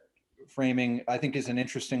asset framing, I think is an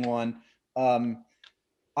interesting one.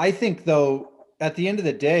 I think though, at the end of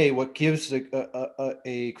the day, what gives a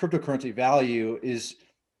cryptocurrency value is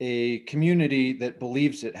a community that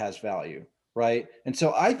believes it has value, right? And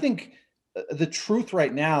so I think the truth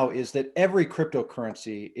right now is that every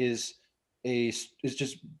cryptocurrency is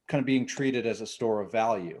just kind of being treated as a store of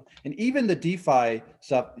value. And even the DeFi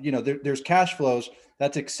stuff, there's cash flows,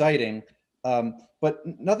 that's exciting, but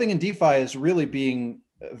nothing in DeFi is really being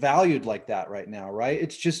valued like that right now, right?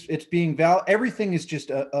 It's being everything is just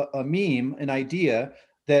a meme, an idea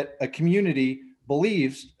that a community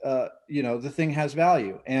believes the thing has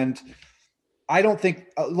value. And I don't think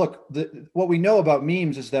look, what we know about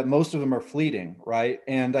memes is that most of them are fleeting, right?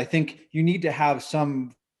 And I think you need to have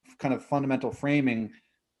some kind of fundamental framing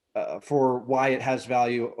for why it has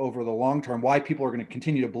value over the long term, why people are going to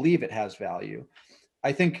continue to believe it has value.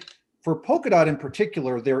 I think for Polkadot in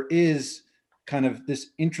particular, there is kind of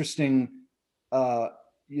this interesting,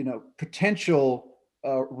 potential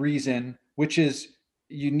reason, which is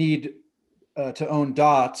you need to own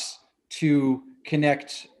dots to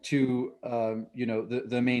connect to,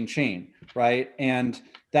 the main chain, right? And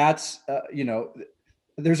that's,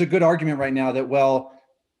 there's a good argument right now that, well,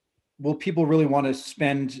 will people really want to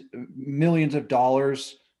spend millions of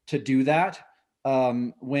dollars to do that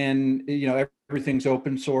when everything's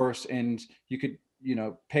open source and you could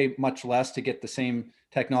pay much less to get the same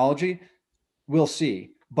technology? We'll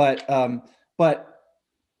see. But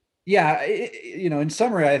yeah, in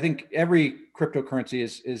summary, I think every cryptocurrency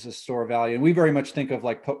is a store of value, and we very much think of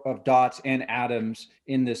of dots and atoms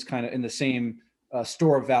in this kind of in the same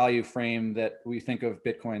store of value frame that we think of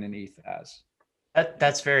Bitcoin and ETH as.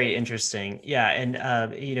 That's very interesting. Yeah, and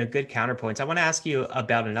good counterpoints. I want to ask you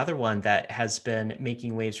about another one that has been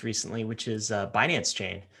making waves recently, which is Binance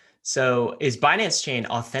Chain. So, is Binance Chain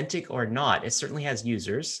authentic or not? It certainly has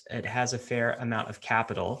users. It has a fair amount of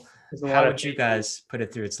capital. There's a lot How of would you guys put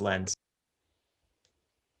it through its lens?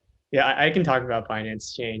 Yeah, I can talk about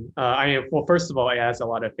Binance Chain. Well, first of all, it has a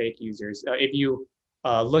lot of fake users. If you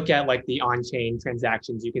look at like the on-chain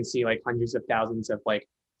transactions, you can see like hundreds of thousands of like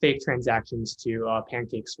fake transactions to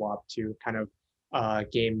PancakeSwap to kind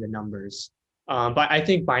of game the numbers. But I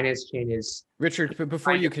think Binance Chain is Richard,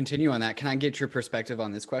 before you continue on that, can I get your perspective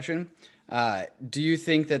on this question? Do you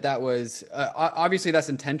think that was obviously that's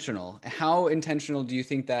intentional? How intentional do you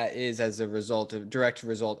think that is as a direct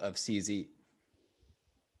result of CZ?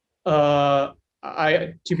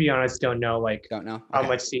 I to be honest don't know like Don't know. how Okay.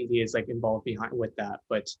 much CZ is like involved behind with that,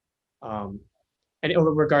 but um, and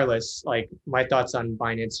regardless, like my thoughts on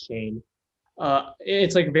Binance Chain,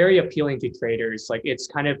 it's like very appealing to traders. Like it's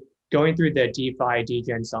kind of going through the DeFi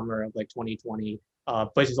degen summer of like 2020,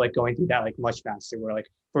 but just like going through that like much faster. Where like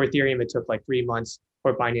for Ethereum it took like 3 months.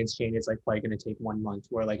 For Binance Chain it's like probably going to take 1 month.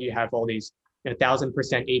 Where like you have all these 1,000%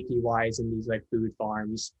 APYs in these like food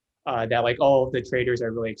farms that like all of the traders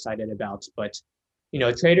are really excited about. But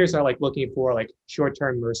traders are like looking for like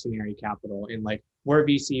short-term mercenary capital, and like we're a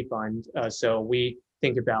VC fund, so we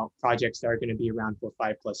think about projects that are going to be around for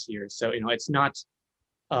 5+ years. So it's not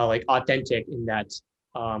like authentic in that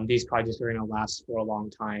these projects are going to last for a long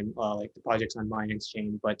time, like the projects on Binance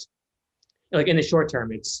Chain. But like in the short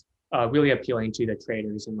term, it's really appealing to the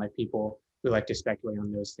traders and like people who like to speculate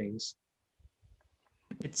on those things.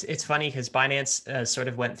 It's funny because Binance sort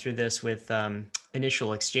of went through this with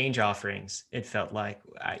initial exchange offerings. It felt like,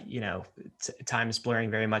 time is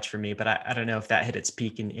blurring very much for me, but I don't know if that hit its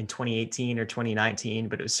peak in 2018 or 2019,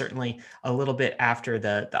 but it was certainly a little bit after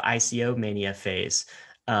the ICO mania phase.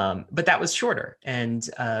 But that was shorter and,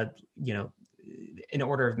 in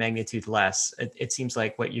order of magnitude less. It seems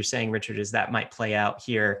like what you're saying, Richard, is that might play out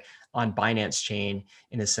here on Binance Chain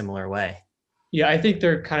in a similar way. Yeah, I think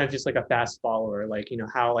they're kind of just like a fast follower, like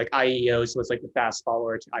how like IEOs was like the fast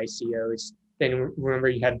follower to ICOs. Then remember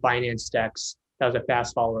you had Binance Dex that was a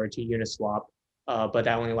fast follower to Uniswap, but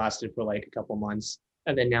that only lasted for like a couple months.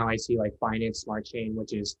 And then now I see like Binance Smart Chain,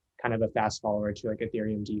 which is kind of a fast follower to like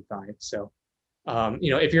Ethereum DeFi. So,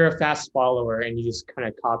 if you're a fast follower and you just kind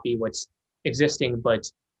of copy what's existing, but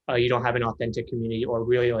you don't have an authentic community or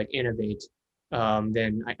really like innovate,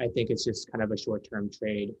 then I think it's just kind of a short-term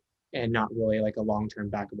trade and not really like a long-term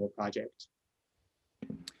backable project.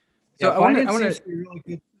 So yeah,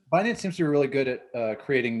 Binance seems to be really good at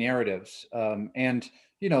creating narratives, and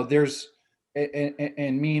there's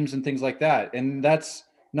and memes and things like that, and that's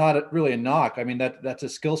not really a knock. I mean that's a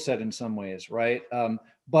skill set in some ways, right?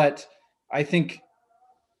 But I think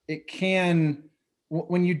it can,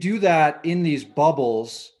 when you do that in these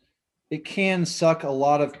bubbles, it can suck a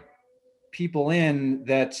lot of people in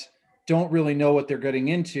that don't really know what they're getting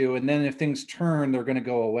into, and then if things turn they're going to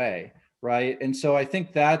go away, right? And so I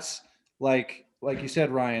think that's like you said,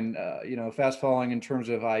 Ryan, fast following in terms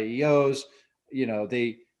of IEOs,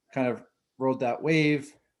 they kind of rode that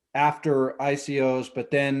wave after ICOs, but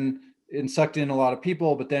then it sucked in a lot of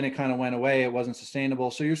people, but then it kind of went away. It wasn't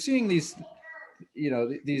sustainable. So you're seeing these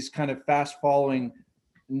kind of fast following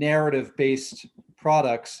narrative based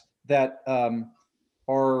products that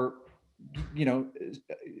are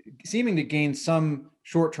seeming to gain some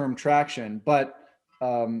short-term traction, but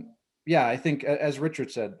yeah, I think as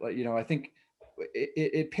Richard said, I think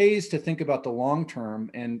it pays to think about the long term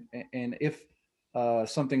and if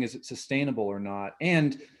something is sustainable or not.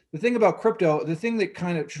 And the thing about crypto, the thing that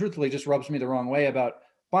kind of truthfully just rubs me the wrong way about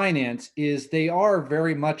Binance is they are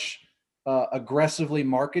very much aggressively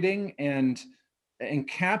marketing and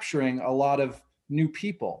capturing a lot of new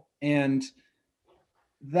people, and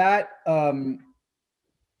that I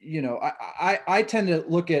tend to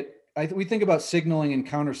look at, we think about signaling and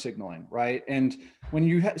counter signaling, right? And when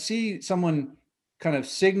you see someone kind of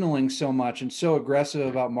signaling so much and so aggressive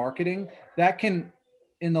about marketing, that can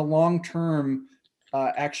in the long term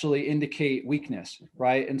actually indicate weakness,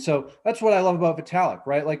 right? And so that's what I love about Vitalik,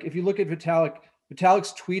 right? Like if you look at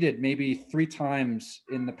Vitalik's tweeted maybe 3 times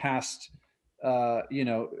in the past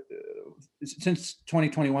since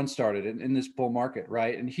 2021 started in this bull market,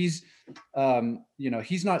 right? And he's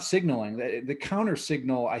he's not signaling. The counter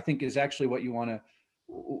signal, I think, is actually what you want to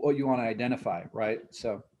identify, right?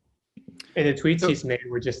 So and the tweets he's made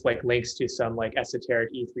were just like links to some like esoteric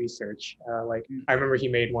ETH research. Like I remember he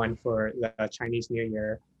made one for the Chinese New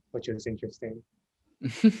Year, which was interesting.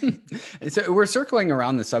 So we're circling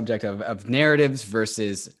around the subject of narratives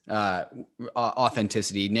versus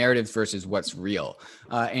authenticity, narratives versus what's real.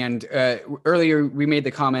 And earlier we made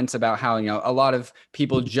the comments about how a lot of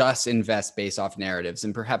people just invest based off narratives,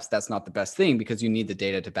 and perhaps that's not the best thing because you need the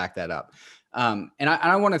data to back that up. And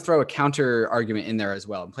I want to throw a counter argument in there as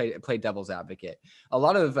well and play devil's advocate. A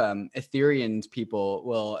lot of Ethereum people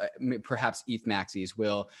will, perhaps ETH maxis,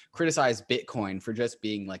 will criticize Bitcoin for just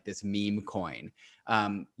being like this meme coin.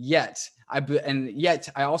 Yet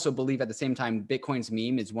I also believe at the same time Bitcoin's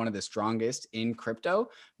meme is one of the strongest in crypto.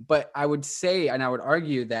 But I would say, and I would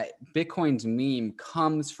argue, that Bitcoin's meme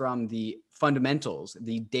comes from the fundamentals,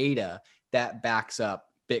 the data that backs up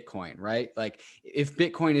Bitcoin, right? Like if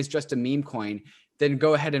Bitcoin is just a meme coin, then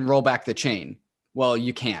go ahead and roll back the chain. Well,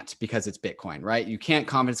 you can't, because it's Bitcoin, right? You can't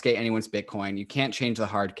confiscate anyone's Bitcoin. You can't change the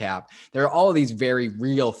hard cap. There are all of these very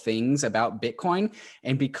real things about Bitcoin.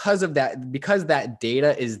 And because of that, because that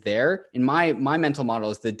data is there, in my mental model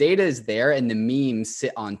is the data is there and the memes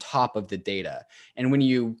sit on top of the data. And when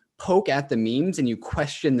you poke at the memes and you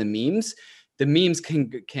question the memes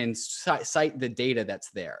can cite the data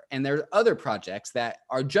that's there. And there's other projects that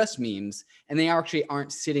are just memes and they actually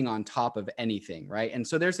aren't sitting on top of anything, right? And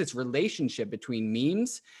so there's this relationship between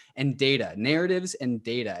memes and data, narratives and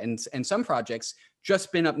data. And some projects just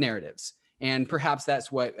spin up narratives. And perhaps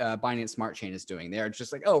that's what Binance Smart Chain is doing. They're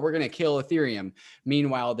just like, oh, we're going to kill Ethereum.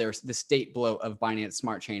 Meanwhile, there's the state bloat of Binance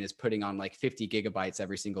Smart Chain is putting on like 50 gigabytes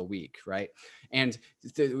every single week, right? And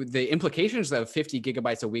the implications of 50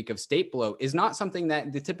 gigabytes a week of state bloat is not something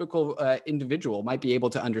that the typical individual might be able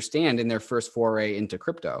to understand in their first foray into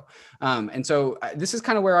crypto. And so this is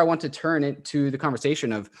kind of where I want to turn it to the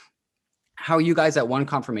conversation of how you guys at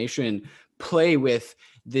 1confirmation play with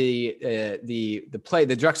the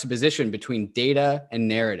juxtaposition between data and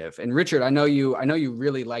narrative. And Richard, I know you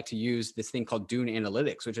really like to use this thing called Dune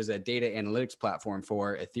Analytics, which is a data analytics platform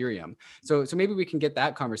for Ethereum. So maybe we can get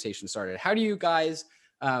that conversation started. How do you guys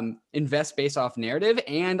invest based off narrative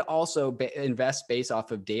and also invest based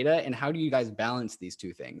off of data? And how do you guys balance these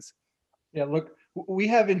two things? Yeah, look, we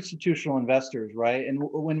have institutional investors, right? And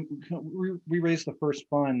when we raised the first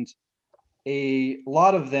fund, a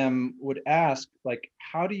lot of them would ask, like,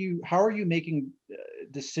 how are you making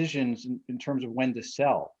decisions in terms of when to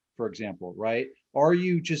sell, for example, right? Are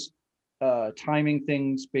you just timing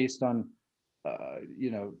things based on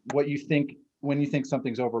what you think when you think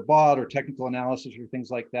something's overbought, or technical analysis or things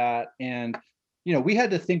like that? And we had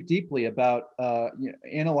to think deeply about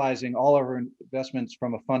analyzing all of our investments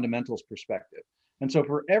from a fundamentals perspective. And so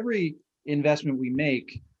for every investment we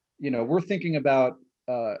make, we're thinking about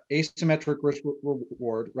asymmetric risk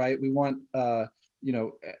reward, right? We want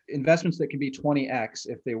investments that can be 20x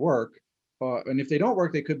if they work, and if they don't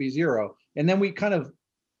work, they could be zero. And then we kind of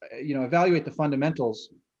evaluate the fundamentals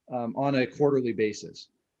on a quarterly basis.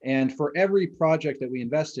 And for every project that we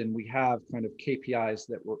invest in, we have kind of KPIs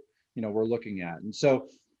that we're looking at. And so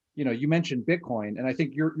you mentioned Bitcoin, and I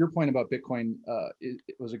think your point about Bitcoin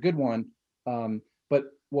was a good one. But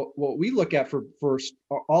what we look at for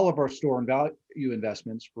all of our store and value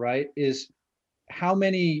investments, right, is how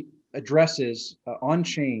many addresses on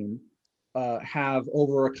chain have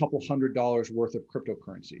over a couple $100 worth of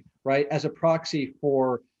cryptocurrency, right, as a proxy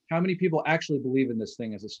for how many people actually believe in this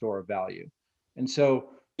thing as a store of value. And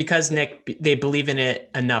so, because Nick, they believe in it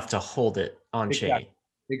enough to hold it on chain.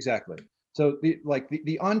 Exactly. So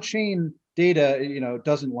the on-chain data,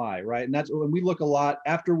 doesn't lie, right? And that's when we look a lot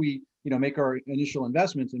after we, make our initial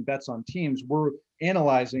investments and bets on teams, we're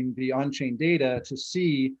analyzing the on-chain data to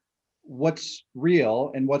see what's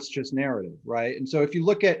real and what's just narrative, right? And so if you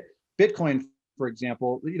look at Bitcoin, for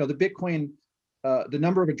example, the Bitcoin, the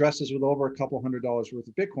number of addresses with over a couple $100 worth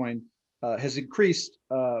of Bitcoin has increased,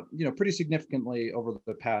 pretty significantly over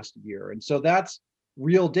the past year. And so that's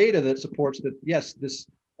real data that supports that, yes, this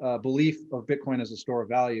belief of Bitcoin as a store of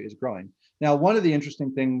value is growing. Now, one of the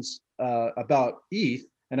interesting things about ETH,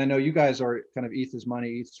 and I know you guys are kind of ETH is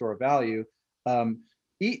money, ETH store of value.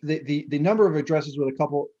 The number of addresses with a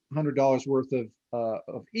couple $100 worth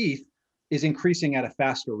of ETH is increasing at a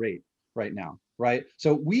faster rate right now, right?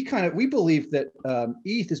 So we believe that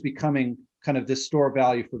ETH is becoming kind of this store of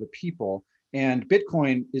value for the people, and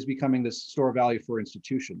Bitcoin is becoming this store of value for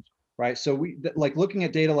institutions, right? So we like looking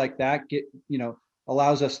at data like that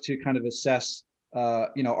allows us to kind of assess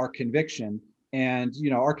our conviction. And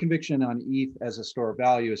our conviction on ETH as a store of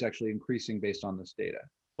value is actually increasing based on this data.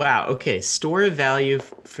 Wow. Okay. Store of value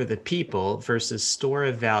for the people versus store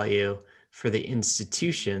of value for the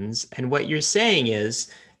institutions. And what you're saying is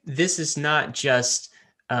this is not just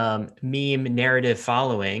meme narrative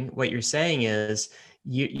following. What you're saying is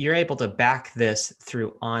you're able to back this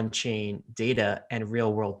through on-chain data and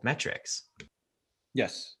real-world metrics.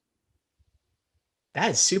 Yes.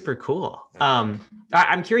 That is super cool. I'm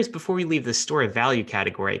curious, before we leave the store of value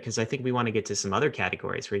category, because I think we want to get to some other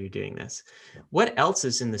categories where you're doing this. What else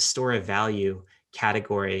is in the store of value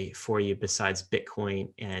category for you besides Bitcoin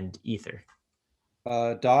and Ether?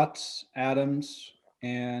 Dots, atoms,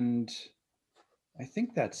 and I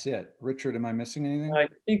think that's it. Richard, am I missing anything? I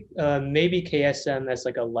think maybe KSM as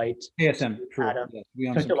like a light KSM, true. atom, Yes, we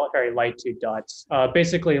own just some. a very light to dots.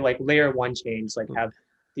 Basically, like layer one chains like have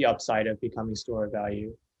the upside of becoming store of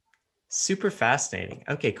value. Super fascinating.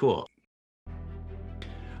 Okay, cool.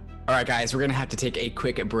 All right, guys, we're going to have to take a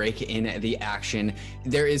quick break in the action.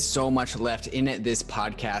 There is so much left in this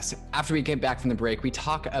podcast. After we get back from the break, we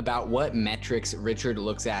talk about what metrics Richard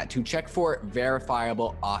looks at to check for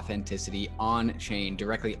verifiable authenticity on chain,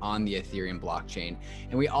 directly on the Ethereum blockchain.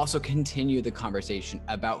 And we also continue the conversation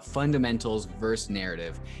about fundamentals versus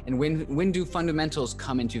narrative. And when do fundamentals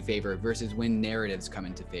come into favor versus when narratives come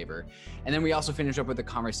into favor? And then we also finish up with a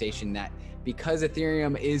conversation that because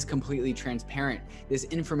Ethereum is completely transparent, this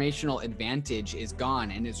informational advantage is gone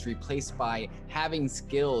and it's replaced by having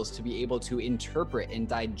skills to be able to interpret and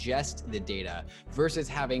digest the data versus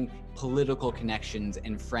having political connections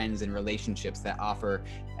and friends and relationships that offer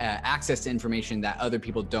access to information that other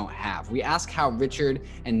people don't have. We ask how Richard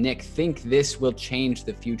and Nick think this will change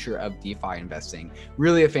the future of DeFi investing.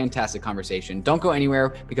 Really a fantastic conversation. Don't go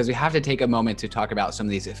anywhere because we have to take a moment to talk about some of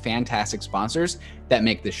these fantastic sponsors that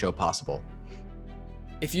make this show possible.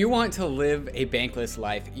 If you want to live a bankless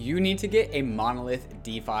life, you need to get a Monolith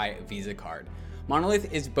DeFi Visa card.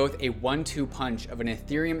 Monolith is both a 1-2 punch of an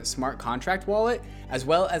Ethereum smart contract wallet, as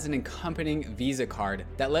well as an accompanying Visa card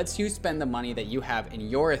that lets you spend the money that you have in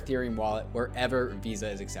your Ethereum wallet wherever Visa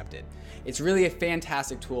is accepted. It's really a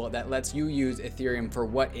fantastic tool that lets you use Ethereum for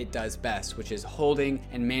what it does best, which is holding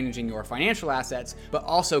and managing your financial assets, but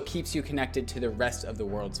also keeps you connected to the rest of the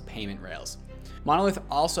world's payment rails. Monolith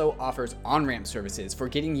also offers on-ramp services for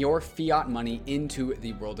getting your fiat money into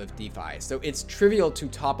the world of DeFi. So it's trivial to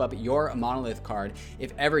top up your Monolith card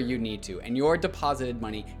if ever you need to, and your deposited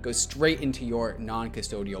money goes straight into your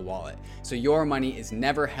non-custodial wallet. So your money is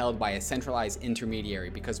never held by a centralized intermediary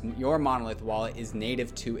because your Monolith wallet is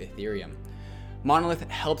native to Ethereum. Monolith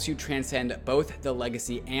helps you transcend both the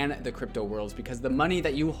legacy and the crypto worlds because the money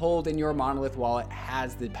that you hold in your Monolith wallet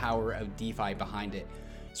has the power of DeFi behind it.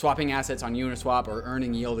 Swapping assets on Uniswap or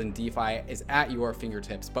earning yield in DeFi is at your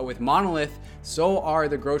fingertips. But with Monolith, so are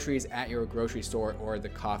the groceries at your grocery store or the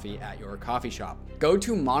coffee at your coffee shop. Go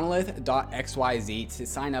to monolith.xyz to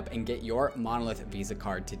sign up and get your Monolith Visa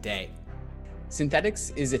card today.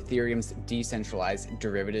 Synthetix is Ethereum's decentralized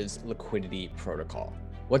derivatives liquidity protocol.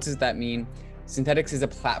 What does that mean? Synthetix is a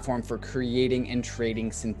platform for creating and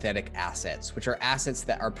trading synthetic assets, which are assets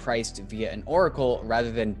that are priced via an oracle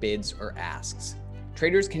rather than bids or asks.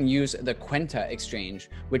 Traders can use the Quenta exchange,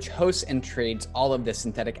 which hosts and trades all of the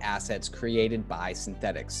synthetic assets created by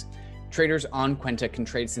Synthetix. Traders on Quenta can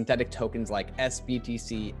trade synthetic tokens like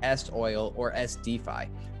SBTC, SOil, or SDeFi.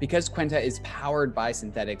 Because Quenta is powered by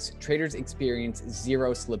Synthetix, traders experience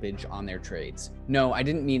zero slippage on their trades. No, I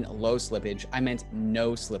didn't mean low slippage, I meant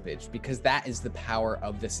no slippage, because that is the power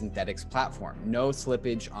of the Synthetix platform. No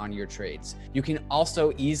slippage on your trades. You can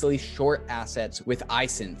also easily short assets with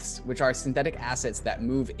iSynths, which are synthetic assets that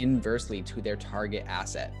move inversely to their target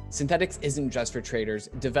asset. Synthetix isn't just for traders.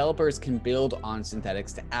 Developers can build on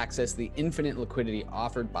Synthetix to access the infinite liquidity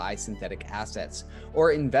offered by synthetic assets,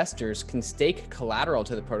 or investors can stake collateral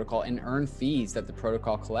to the protocol and earn fees that the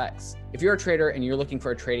protocol collects. If you're a trader and you're looking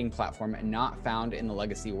for a trading platform not found in the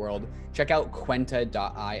legacy world, check out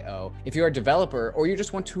Quenta.io. If you're a developer or you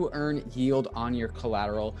just want to earn yield on your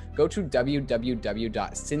collateral, go to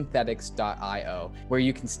www.synthetix.io, where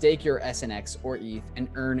you can stake your SNX or ETH and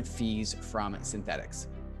earn fees from Synthetix.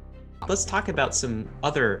 Let's talk about some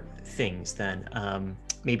other things then.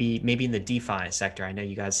 Maybe in the DeFi sector. I know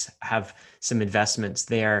you guys have some investments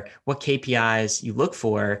there. What KPIs you look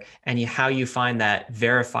for and how you find that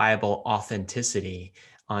verifiable authenticity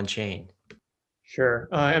on chain? Sure.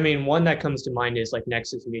 I mean, one that comes to mind is like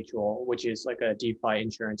Nexus Mutual, which is like a DeFi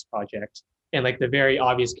insurance project. And like the very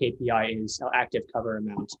obvious KPI is active cover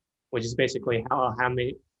amount, which is basically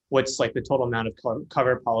what's like the total amount of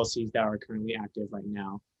cover policies that are currently active right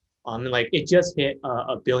now. And like it just hit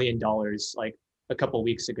 $1 billion like a couple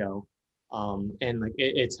weeks ago, and like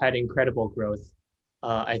it's had incredible growth.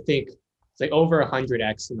 I think it's like over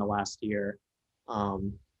 100x in the last year.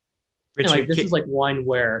 And like this is like one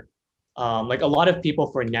where like a lot of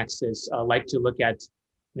people for Nexus like to look at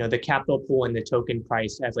the capital pool and the token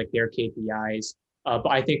price as like their KPIs. But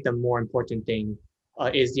I think the more important thing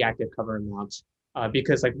is the active cover amount,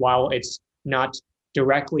 because like while it's not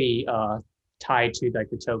directly tied to like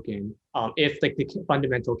the token, if like the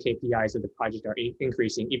fundamental KPIs of the project are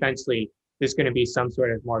increasing, eventually there's going to be some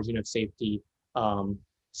sort of margin of safety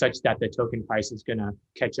such that the token price is gonna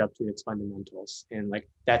catch up to its fundamentals. And like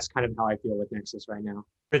that's kind of how I feel with Nexus right now.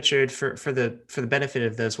 Richard, for the benefit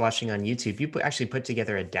of those watching on YouTube, you actually put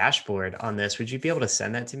together a dashboard on this. Would you be able to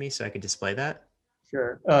send that to me so I could display that?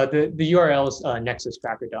 Sure. The URL is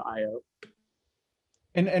nexustracker.io.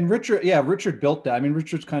 And Richard, yeah, Richard built that. I mean,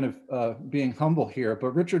 Richard's kind of being humble here,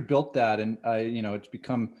 but Richard built that, and it's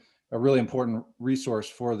become a really important resource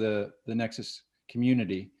for the Nexus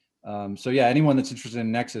community. So yeah, anyone that's interested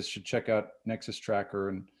in Nexus should check out Nexus Tracker,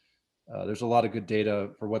 and there's a lot of good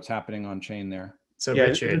data for what's happening on chain there. So Yeah,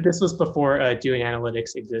 Richard, this was before doing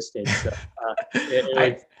analytics existed. So it I,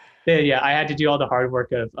 was, yeah, I had to do all the hard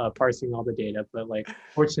work of parsing all the data. But like,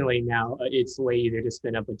 fortunately now it's way easier to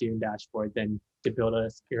spin up a Dune dashboard than to build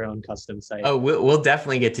your own custom site. Oh, we'll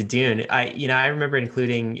definitely get to Dune. I remember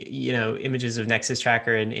including, images of Nexus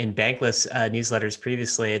Tracker in Bankless newsletters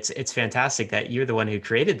previously. It's fantastic that you're the one who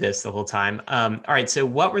created this the whole time. All right, so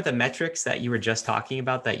what were the metrics that you were just talking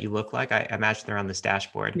about that you look like? I imagine they're on this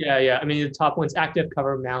dashboard. Yeah. I mean, the top one's active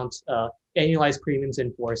cover amount, annualized premiums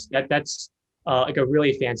in force. That's like a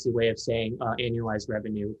really fancy way of saying annualized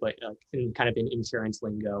revenue, but kind of in insurance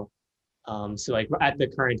lingo. So like at the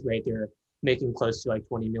current rate, they're making close to like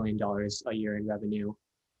 $20 million a year in revenue,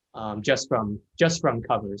 just from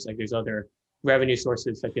covers. Like there's other revenue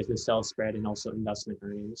sources such as the sell spread and also investment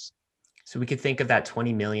earnings. So we could think of that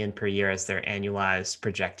 20 million per year as their annualized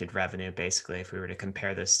projected revenue, basically, if we were to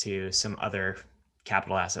compare this to some other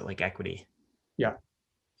capital asset like equity. Yeah.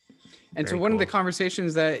 And Very so one of the cool.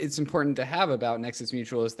 conversations that it's important to have about Nexus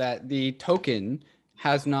Mutual is that the token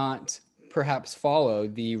has not perhaps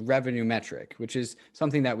followed the revenue metric, which is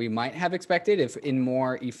something that we might have expected if in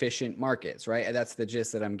more efficient markets, right? And that's the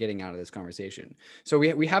gist that I'm getting out of this conversation. So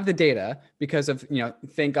we have the data because of,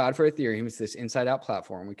 thank God for Ethereum. It's this inside out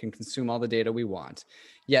platform. We can consume all the data we want.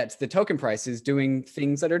 Yet the token price is doing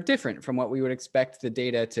things that are different from what we would expect the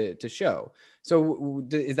data to show. So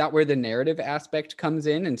is that where the narrative aspect comes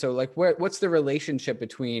in? And so like, what's the relationship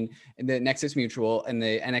between the Nexus Mutual and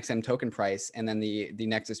the NXM token price and then the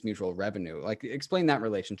Nexus Mutual revenue? Like explain that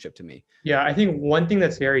relationship to me. Yeah, I think one thing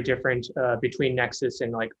that's very different between Nexus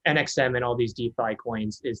and like NXM and all these DeFi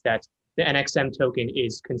coins is that the NXM token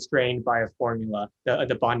is constrained by a formula,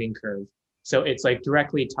 the bonding curve. So it's like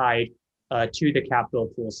directly tied to the capital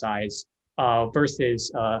pool size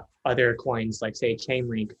versus other coins like say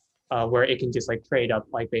Chainlink, where it can just like trade up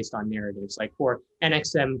like based on narratives. Like for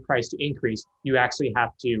NXM price to increase, you actually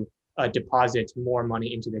have to deposit more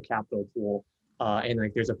money into the capital pool. And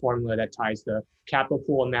like there's a formula that ties the capital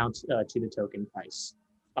pool amount to the token price,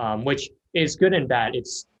 which is good and bad.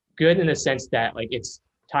 It's good in the sense that like it's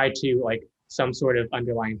tied to like some sort of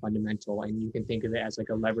underlying fundamental, and you can think of it as like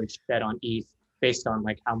a leveraged bet on ETH based on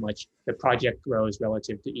like how much the project grows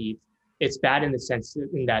relative to ETH. It's bad in the sense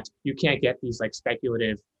in that you can't get these like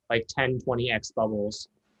speculative like 10, 20x bubbles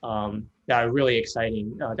that are really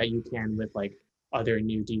exciting that you can with like other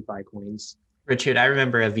new DeFi coins. Richard, I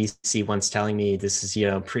remember a VC once telling me this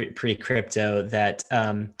is, pre crypto that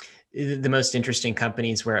the most interesting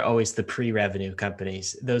companies were always the pre-revenue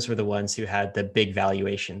companies. Those were the ones who had the big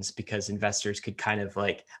valuations because investors could kind of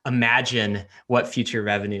like imagine what future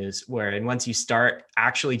revenues were. And once you start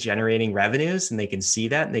actually generating revenues and they can see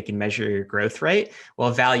that and they can measure your growth rate,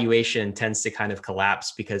 well, valuation tends to kind of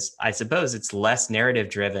collapse because I suppose it's less narrative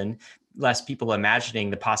driven, less people imagining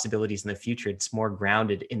the possibilities in the future. It's more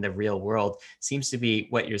grounded in the real world. Seems to be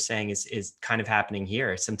what you're saying is kind of happening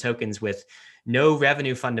here. Some tokens with no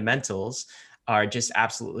revenue fundamentals are just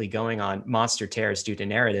absolutely going on monster tears due to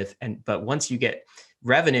narrative. But once you get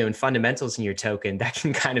revenue and fundamentals in your token, that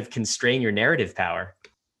can kind of constrain your narrative power.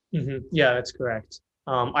 Mm-hmm. Yeah, that's correct.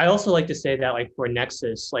 I also like to say that like for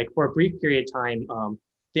Nexus, like for a brief period of time,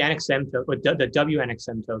 the NXM the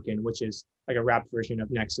WNXM token, which is like a wrapped version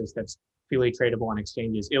of Nexus that's freely tradable on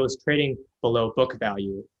exchanges, it was trading below book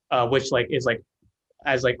value, which like is like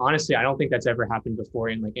as like honestly, I don't think that's ever happened before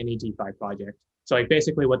in like any DeFi project. So like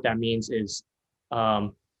basically what that means is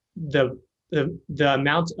um, the the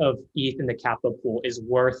amount of ETH in the capital pool is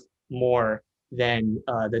worth more than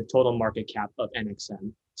the total market cap of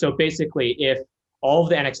NXM. So basically, if all of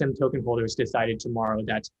the NXM token holders decided tomorrow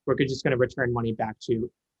that we're just going to return money back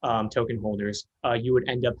to token holders, you would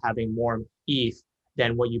end up having more ETH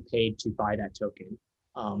than what you paid to buy that token.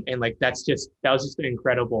 And like that was just an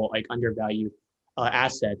incredible like undervalued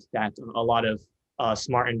asset that a lot of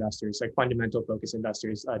smart investors, like fundamental focus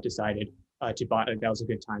investors, decided to buy. Like, that was a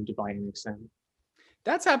good time to buy NXM.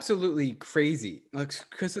 That's absolutely crazy.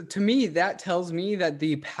 Because to me, that tells me that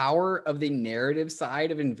the power of the narrative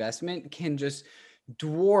side of investment can just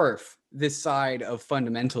dwarf this side of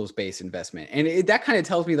fundamentals based investment. And that kind of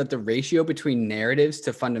tells me that the ratio between narratives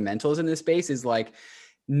to fundamentals in this space is like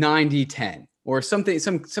 90-10 or something,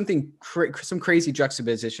 some crazy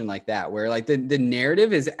juxtaposition like that, where like the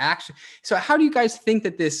narrative is actually. So how do you guys think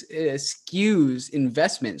that this skews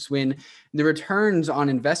investments when the returns on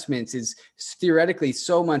investments is theoretically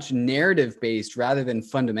so much narrative based rather than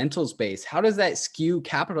fundamentals based? How does that skew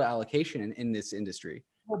capital allocation in this industry?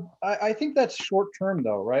 Well, I think that's short term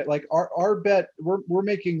though, right? Like our bet, we're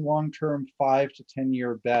making long term 5 to 10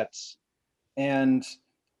 year bets, and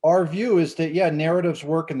our view is that yeah, narratives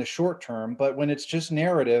work in the short term, but when it's just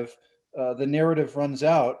narrative, the narrative runs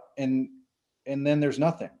out, and then there's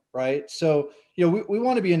nothing, right? So we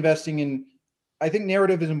want to be investing in. I think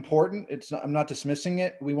narrative is important. It's not, I'm not dismissing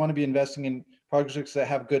it. We want to be investing in projects that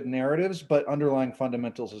have good narratives, but underlying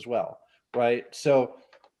fundamentals as well, right? So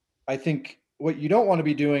I think what you don't want to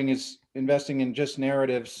be doing is investing in just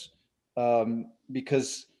narratives,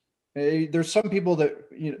 because there's some people that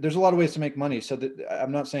there's a lot of ways to make money. So that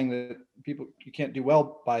I'm not saying that people you can't do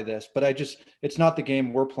well by this, but it's not the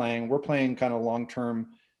game we're playing. We're playing kind of long term,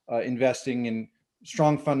 investing in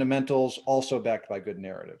strong fundamentals, also backed by good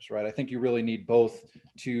narratives, right? I think you really need both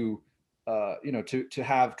to to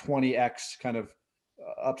have 20x kind of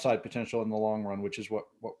upside potential in the long run, which is what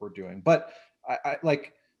we're doing. But I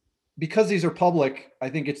like, because these are public, I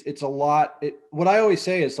think it's a lot. What I always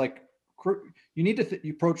say is like, you need to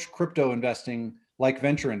approach crypto investing like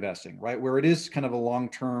venture investing, right? Where it is kind of a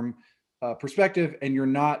long-term perspective, and you're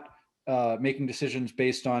not making decisions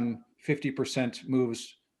based on 50%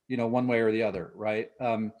 moves, one way or the other, right?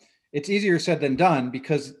 It's easier said than done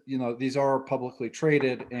because these are publicly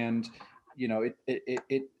traded, and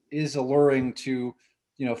it is alluring to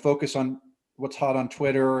focus on what's hot on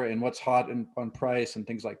Twitter and what's hot on price and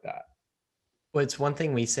things like that. Well, it's one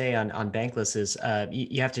thing we say on Bankless is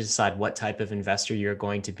you have to decide what type of investor you're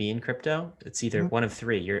going to be in crypto. It's either one of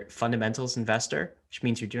three. You're a fundamentals investor, which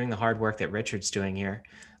means you're doing the hard work that Richard's doing here,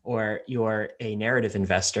 or you're a narrative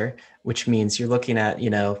investor, which means you're looking at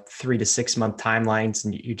 3 to 6 month timelines,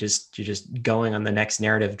 and you're just going on the next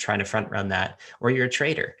narrative, trying to front run that, or you're a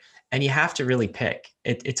trader. And you have to really pick.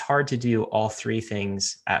 It's hard to do all three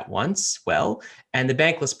things at once well. And the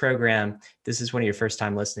Bankless program, this is one of your first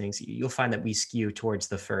time listenings, you'll find that we skew towards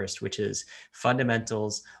the first, which is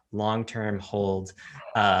fundamentals, long-term hold,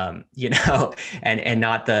 and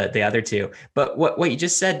not the other two. But what you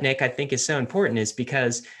just said, Nick, I think is so important, is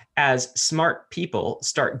because as smart people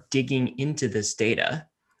start digging into this data,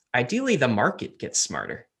 ideally the market gets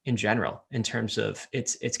smarter in general in terms of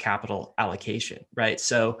its capital allocation, right?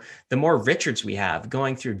 So the more Richards we have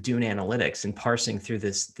going through Dune Analytics and parsing through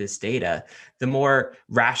this data, the more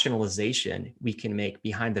rationalization we can make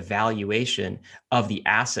behind the valuation of the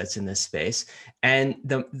assets in this space, and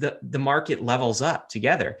the market levels up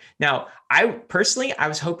together. Now, I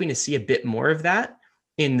was hoping to see a bit more of that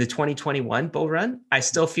in the 2021 bull run. I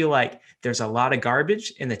still feel like there's a lot of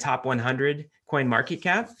garbage in the top 100 coin market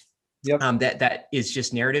cap. Yep. That is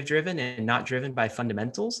just narrative driven and not driven by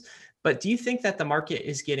fundamentals. But do you think that the market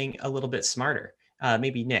is getting a little bit smarter?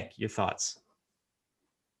 Maybe Nick, your thoughts?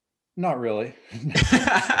 Not really.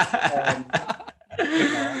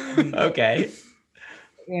 Okay.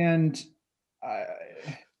 And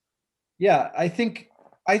yeah, I think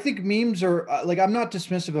memes are like, I'm not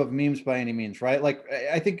dismissive of memes by any means, right? Like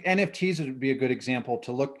I think NFTs would be a good example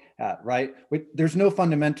to look at, right? There's no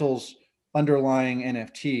fundamentals underlying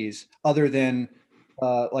NFTs other than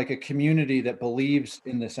like a community that believes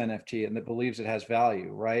in this NFT and that believes it has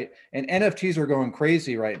value, right? And NFTs are going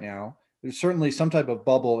crazy right now. There's certainly some type of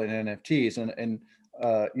bubble in NFTs, and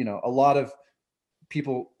a lot of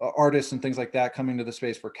people, artists and things like that, coming to the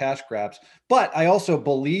space for cash grabs. But I also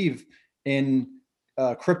believe in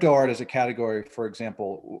crypto art as a category, for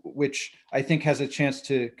example, which I think has a chance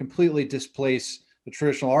to completely displace the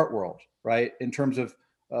traditional art world, right? In terms of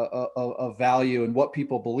value and what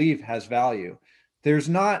people believe has value. There's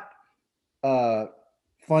not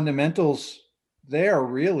fundamentals there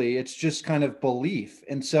really. It's just kind of belief.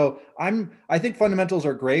 And so I think fundamentals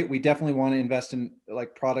are great. We definitely want to invest in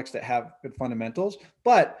like products that have good fundamentals,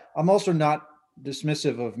 but I'm also not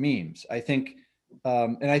dismissive of memes. I think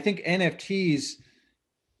and I think NFTs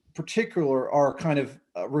particular are kind of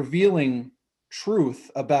revealing truth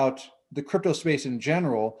about the crypto space in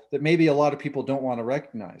general that maybe a lot of people don't want to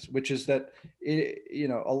recognize, which is that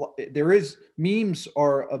there is, memes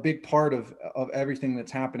are a big part of everything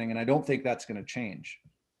that's happening, and I don't think that's going to change.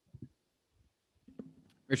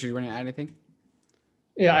 Richard, you want to add anything?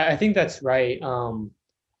 Yeah, I think that's right.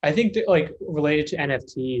 I think that like related to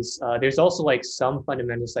NFTs, there's also like some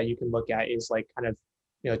fundamentals that you can look at is like kind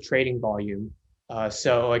of trading volume.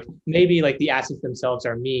 So like maybe like the assets themselves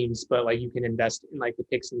are memes, but like you can invest in like the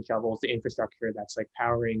picks and shovels, the infrastructure that's like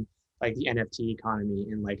powering like the NFT economy,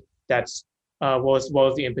 and like that's well as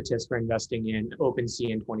the impetus for investing in OpenSea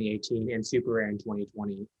in 2018 and Super Rare in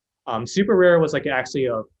 2020. Super Rare was like actually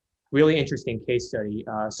a really interesting case study.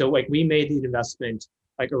 So like we made the investment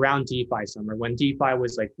like around DeFi summer when DeFi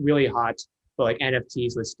was like really hot, but like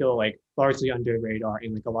NFTs was still like largely under the radar,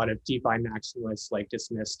 and like a lot of DeFi maximalists like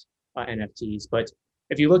dismissed NFTs. But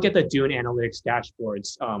if you look at the Dune Analytics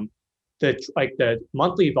dashboards, the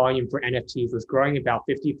monthly volume for NFTs was growing about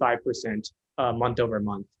 55% month over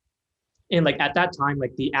month. And like at that time,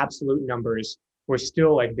 like the absolute numbers were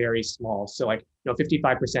still like very small. So like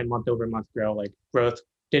 55% month over month growth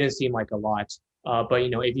didn't seem like a lot. But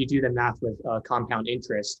if you do the math with compound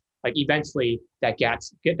interest, like eventually that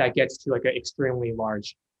gets to like an extremely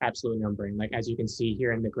large absolute number. And like as you can see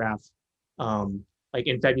here in the graph, like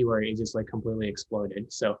in February it just like completely exploded.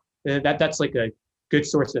 So that's like a good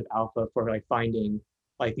source of alpha for like finding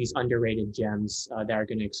like these underrated gems that are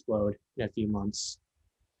going to explode in a few months.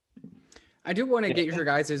 I do want to get your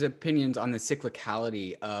guys' opinions on the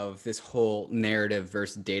cyclicality of this whole narrative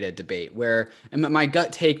versus data debate, where and my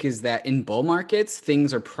gut take is that in bull markets,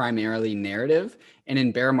 things are primarily narrative, and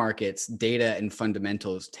in bear markets, data and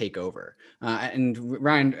fundamentals take over. And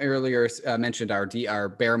Ryan earlier mentioned our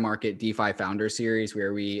bear market DeFi founder series,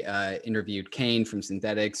 where we interviewed Kane from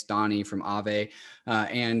Synthetics, Donnie from Aave,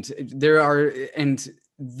 and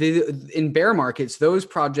in bear markets, those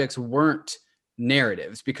projects weren't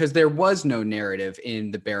narratives because there was no narrative in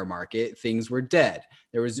the bear market. Things were dead.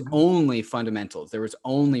 There was only fundamentals. There was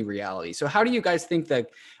only reality. So how do you guys think that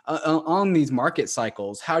on these market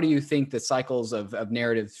cycles, how do you think the cycles of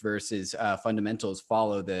narratives versus fundamentals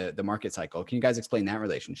follow the market cycle? Can you guys explain that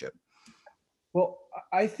relationship? Well,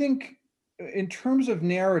 I think in terms of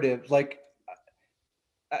narrative, like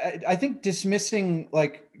I think dismissing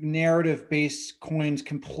like narrative based coins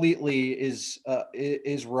completely is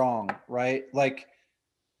wrong, right? Like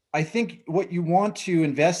I think what you want to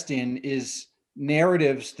invest in is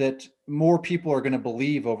narratives that more people are going to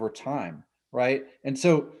believe over time, right? And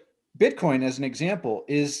so Bitcoin, as an example,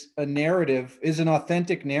 is an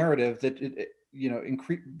authentic narrative that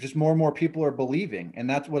just more and more people are believing, and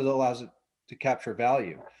that's what allows it to capture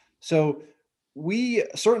value. So we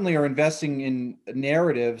certainly are investing in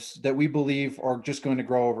narratives that we believe are just going to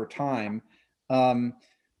grow over time.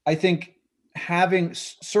 I think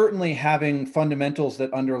certainly having fundamentals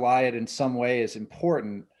that underlie it in some way is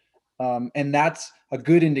important, and that's a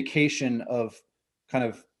good indication of kind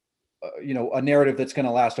of a narrative that's going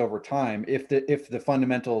to last over time if the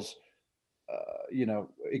fundamentals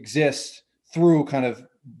exist through kind of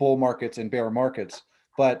bull markets and bear markets.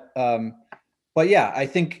 But yeah, I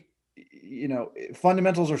think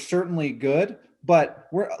fundamentals are certainly good, but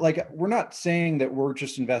we're not saying that we're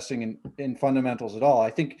just investing in fundamentals at all. I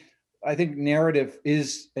think narrative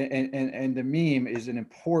is and the meme is an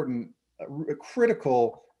important, a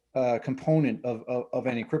critical component of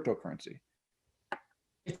any cryptocurrency.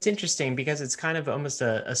 It's interesting because it's kind of almost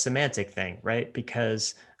a semantic thing, right?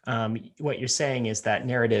 Because what you're saying is that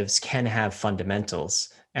narratives can have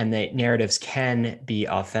fundamentals and that narratives can be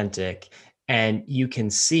authentic. And you can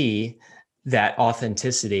see that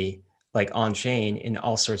authenticity like on chain in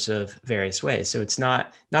all sorts of various ways. So it's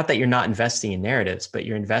not that you're not investing in narratives, but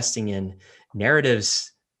you're investing in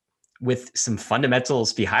narratives with some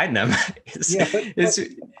fundamentals behind them. Yeah, It's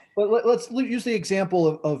but let's use the example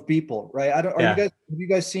of Beeple, right? I don't. Are you yeah, guys have you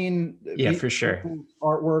guys seen yeah, for sure. Beeple's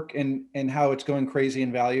artwork and how it's going crazy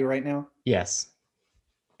in value right now? Yes.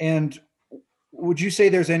 And would you say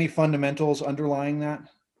there's any fundamentals underlying that?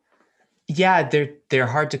 Yeah, they're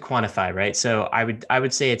hard to quantify, right? So I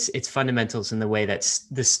would say it's fundamentals in the way that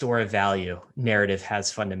the store of value narrative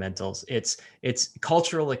has fundamentals. It's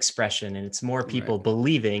cultural expression, and it's more Right. people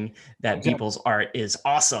believing that Exactly. people's art is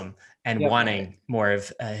awesome and Yep. Right. wanting more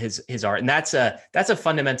of his art, and that's a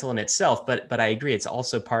fundamental in itself. But I agree, it's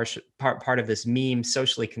also part of this meme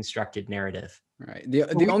socially constructed narrative. Right.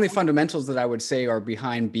 The only fundamentals that I would say are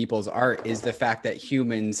behind Beeple's art is the fact that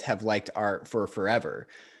humans have liked art for forever.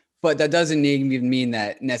 But that doesn't even mean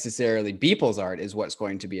that necessarily Beeple's art is what's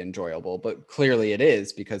going to be enjoyable. But clearly it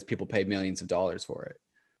is because people pay millions of dollars for it.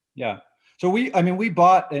 Yeah. So we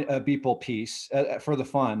bought a Beeple piece for the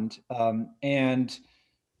fund, and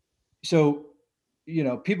so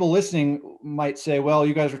people listening might say, well,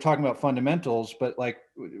 you guys are talking about fundamentals, but like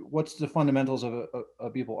what's the fundamentals of a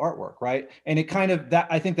Beeple artwork, right? And it kind of that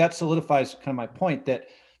I think that solidifies kind of my point that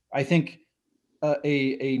I think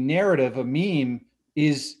a narrative, a meme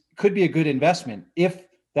could be a good investment if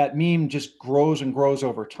that meme just grows and grows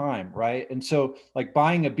over time, right? And so like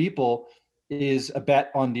buying a Beeple is a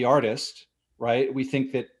bet on the artist, right? We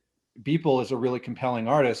think that Beeple is a really compelling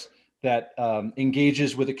artist that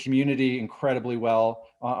engages with the community incredibly well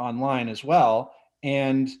online as well.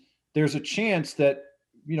 And there's a chance that,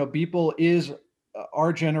 Beeple is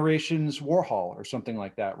our generation's Warhol or something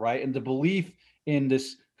like that, right? And the belief in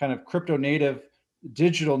this kind of crypto native,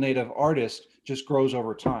 digital native artist just grows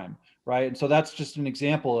over time, right? And so that's just an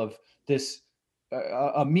example of this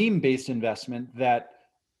a meme based investment that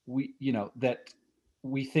we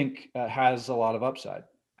think has a lot of upside.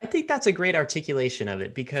 I think that's a great articulation of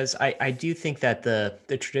it because I do think that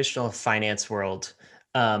the traditional finance world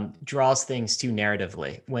draws things too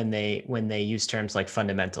narratively when they use terms like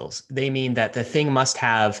fundamentals. They mean that the thing must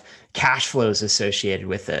have cash flows associated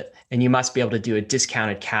with it, and you must be able to do a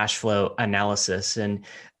discounted cash flow analysis and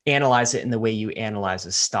analyze it in the way you analyze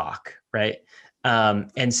a stock, right?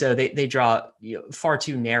 And so they draw far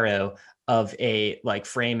too narrow of a like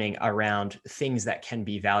framing around things that can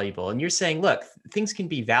be valuable. And you're saying, look, things can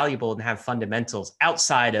be valuable and have fundamentals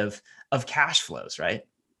outside of cash flows, right?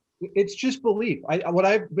 It's just belief. What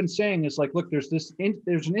I've been saying is like, look, there's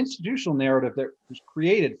an institutional narrative that was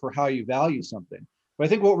created for how you value something. But I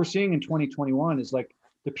think what we're seeing in 2021 is like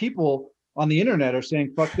the people on the internet are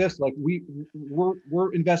saying, fuck this, like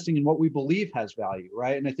we're investing in what we believe has value,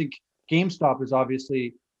 right? And I think GameStop is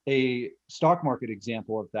obviously a stock market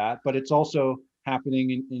example of that, but it's also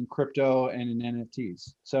happening in crypto and in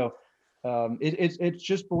NFTs. So it's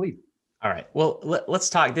just belief. All right. Well,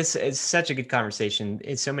 let's talk. This is such a good conversation.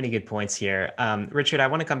 It's so many good points here. Richard, I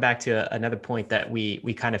want to come back to another point that we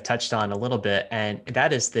kind of touched on a little bit, and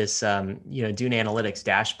that is this Dune Analytics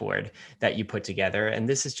dashboard that you put together. And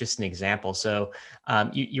this is just an example. So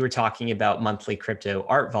you were talking about monthly crypto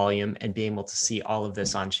art volume and being able to see all of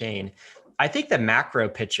this on chain. I think the macro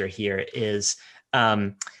picture here is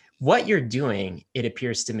what you're doing, it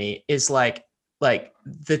appears to me, is like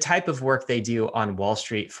the type of work they do on Wall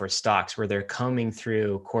Street for stocks, where they're combing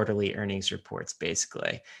through quarterly earnings reports,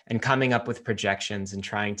 basically, and coming up with projections and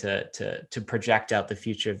trying to project out the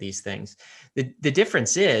future of these things. The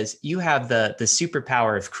difference is you have the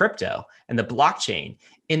superpower of crypto and the blockchain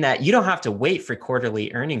in that you don't have to wait for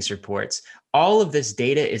quarterly earnings reports. All of this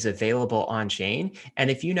data is available on chain. And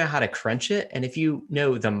if you know how to crunch it, and if you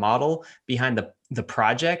know the model behind the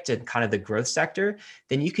project and kind of the growth sector,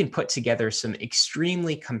 then you can put together some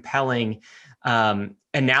extremely compelling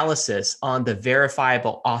analysis on the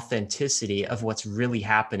verifiable authenticity of what's really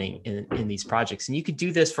happening in these projects. And you could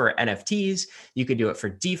do this for NFTs, you could do it for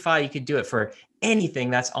DeFi, you could do it for anything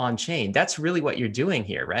that's on chain. That's really what you're doing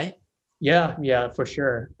here, right? Yeah, for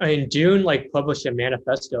sure. I mean, Dune like published a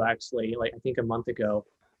manifesto actually, like I think a month ago.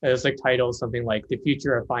 It was like titled something like "The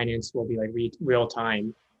future of finance will be like real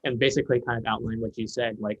time," and basically kind of outlined what you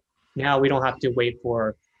said. Like now we don't have to wait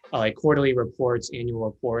for like quarterly reports, annual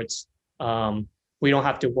reports. We don't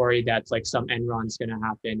have to worry that like some Enron's going to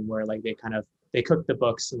happen where like they cook the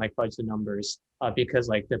books and like fudge the numbers because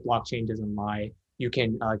like the blockchain doesn't lie. You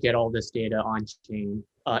can get all this data on chain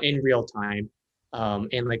in real time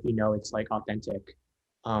and like it's like authentic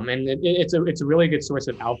and it's a really good source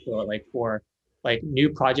of alpha like for like new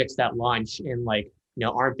projects that launch and like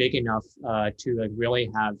aren't big enough to like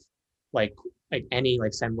really have like any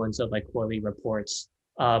like semblance of like quarterly reports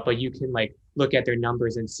but you can like look at their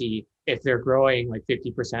numbers and see if they're growing like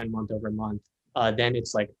 50% month over month then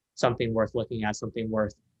it's like something worth looking at, something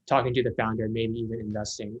worth talking to the founder, maybe even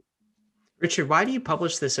investing. Richard, why do you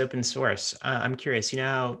publish this open source? I'm curious. You know,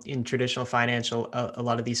 how in traditional financial, a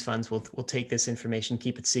lot of these funds will take this information,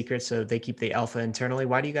 keep it secret, so they keep the alpha internally.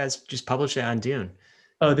 Why do you guys just publish it on Dune?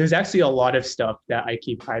 Oh, there's actually a lot of stuff that I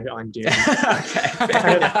keep private on Dune. Okay,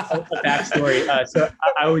 Kind of a backstory. So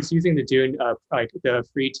I was using the Dune, like the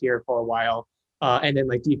free tier for a while, and then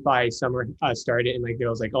like DeFi summer started, and like there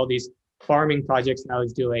was like all these farming projects I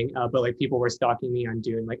was doing, but like people were stalking me on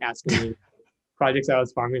Dune, like asking me projects I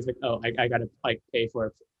was farming. It's like, oh, I gotta like pay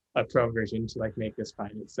for a pro version to like make this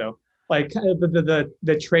private. So like kind of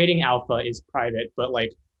the trading alpha is private, but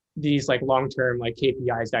like these like long term like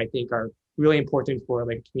KPIs that I think are really important for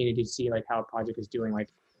like community to see like how a project is doing. Like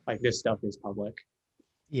this stuff is public.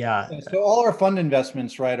 yeah. Yeah, so all our fund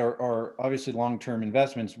investments, right, are obviously long-term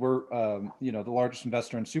investments. We're, the largest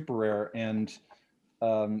investor in Super Rare, and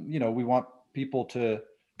we want people to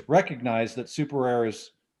recognize that Super Rare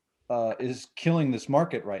is killing this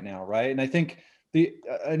market right now, right? And I think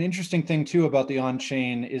an interesting thing too about the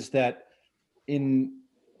on-chain is that in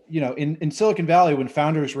Silicon Valley, when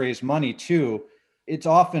founders raise money too, it's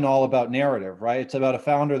often all about narrative, right? It's about a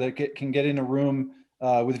founder that can get in a room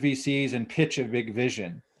with VCs and pitch a big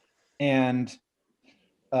vision. And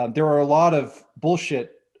there are a lot of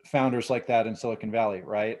bullshit founders like that in Silicon Valley,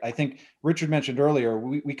 right? I think Richard mentioned earlier,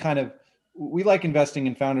 we like investing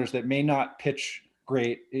in founders that may not pitch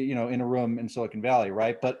great, in a room in Silicon Valley,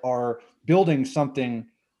 right? But are building something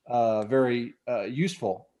very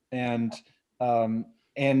useful. And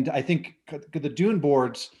I think the Dune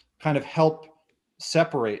boards kind of help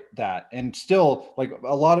separate that. And still, like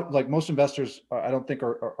a lot of, like most investors, I don't think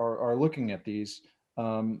are looking at these.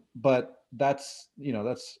 But that's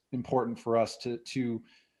important for us to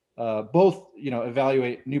both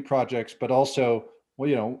evaluate new projects, but also,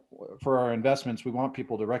 well, for our investments, we want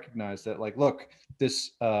people to recognize that, like, look,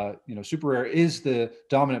 this Super Rare is the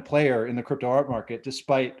dominant player in the crypto art market,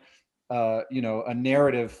 despite a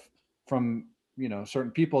narrative from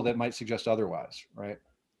certain people that might suggest otherwise, right?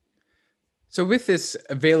 So with this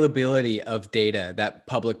availability of data that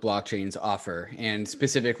public blockchains offer, and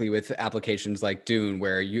specifically with applications like Dune,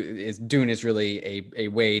 where Dune is really a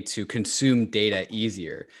way to consume data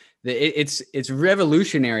easier. It's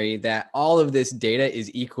revolutionary that all of this data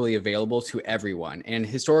is equally available to everyone. And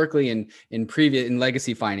historically, in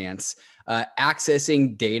legacy finance,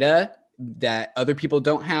 accessing data that other people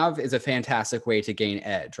don't have is a fantastic way to gain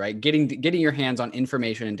edge, right? Getting your hands on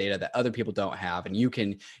information and data that other people don't have, and you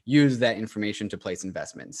can use that information to place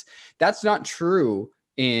investments. That's not true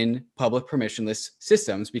in public permissionless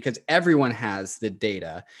systems because everyone has the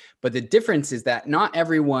data. But the difference is that not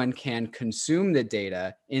everyone can consume the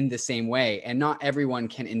data in the same way, and not everyone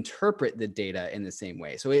can interpret the data in the same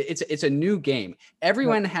way. So it's a new game.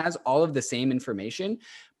 Everyone has all of the same information,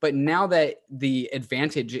 but now that the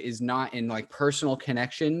advantage is not in like personal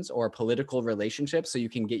connections or political relationships, so you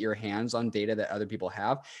can get your hands on data that other people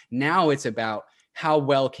have, now it's about how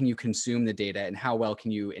well can you consume the data and how well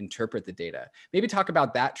can you interpret the data. Maybe talk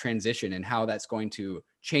about that transition and how that's going to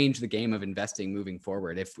change the game of investing moving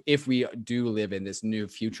forward if we do live in this new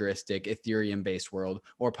futuristic Ethereum-based world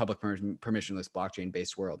or public permissionless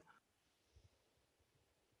blockchain-based world.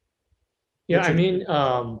 Yeah, I Richard,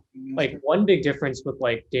 mean, like one big difference with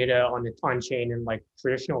like data on the on chain and like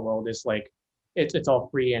traditional world is like it's all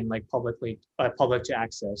free and like public to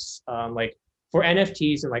access. Like for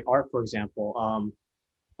NFTs and like art, for example,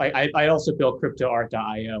 I also built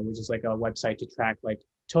cryptoart.io, which is like a website to track like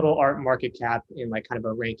total art market cap in like kind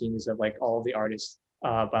of a rankings of like all of the artists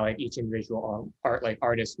by like each individual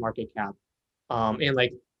artist market cap. And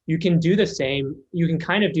like you can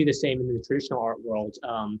kind of do the same in the traditional art world.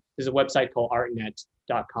 There's a website called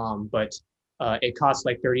artnet.com, but it costs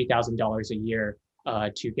like $30,000 a year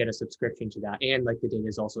to get a subscription to that. And like the data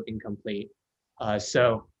is also incomplete.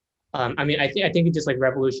 I mean, I think it just like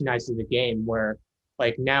revolutionizes the game where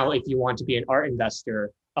like now if you want to be an art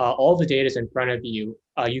investor, all the data is in front of you.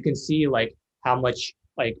 You can see like how much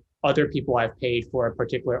like other people have paid for a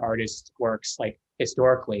particular artist's works like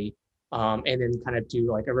historically, and then kind of do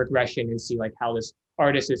like a regression and see like how this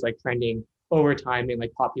artist is like trending over time in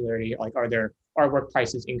like popularity, like are their artwork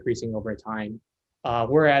prices increasing over time.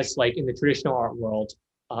 Whereas like in the traditional art world,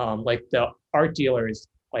 like the art dealers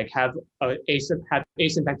like have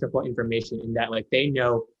asymmetrical information in that like they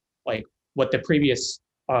know like what the previous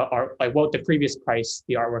what the previous price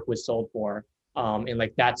the artwork was sold for, and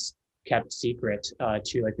like that's kept secret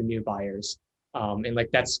to like the new buyers, and like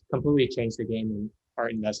that's completely changed the game in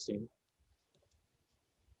art investing.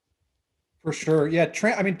 for sure. Yeah.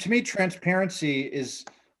 I mean, to me, transparency is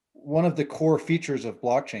one of the core features of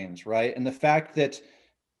blockchains, right? And the fact that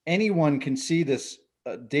anyone can see this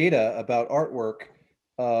data about artwork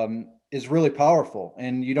is really powerful.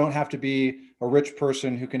 And you don't have to be a rich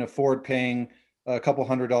person who can afford paying a couple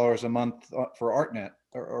 $100 a month for ArtNet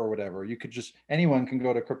or whatever. You could just, anyone can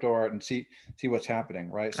go to crypto art and see what's happening,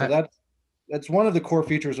 right? So that's one of the core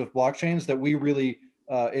features of blockchains that we really,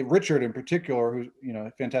 Richard in particular, who's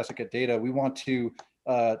fantastic at data, we want to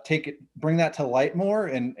bring that to light more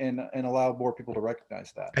and allow more people to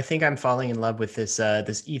recognize that. I think I'm falling in love with this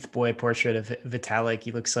ETH boy portrait of Vitalik.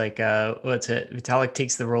 He looks like what's it? Vitalik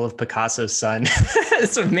takes the role of Picasso's son.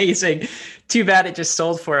 It's amazing. Too bad it just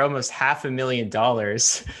sold for almost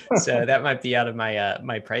 $500,000. So that might be out of my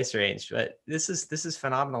my price range. But this is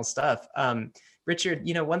phenomenal stuff. Richard,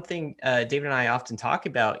 one thing David and I often talk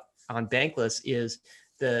about on Bankless is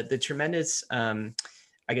the tremendous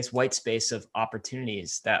I guess, white space of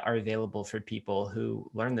opportunities that are available for people who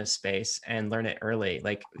learn this space and learn it early.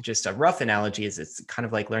 Like just a rough analogy is it's kind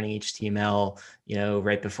of like learning HTML,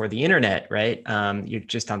 right before the internet, right? You're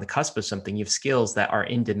just on the cusp of something. You have skills that are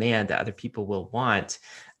in demand that other people will want.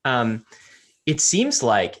 it seems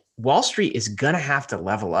like Wall Street is gonna have to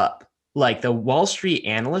level up. Like the Wall Street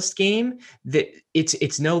analyst game, that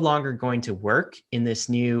it's no longer going to work in this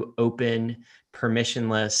new open,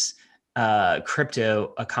 permissionless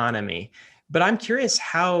crypto economy. But I'm curious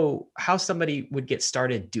how somebody would get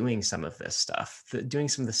started doing some of this stuff, doing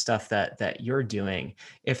some of the stuff that you're doing,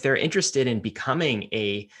 if they're interested in becoming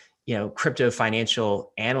a crypto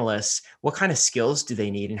financial analyst. What kind of skills do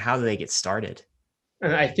they need, and how do they get started?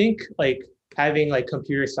 And I think like having like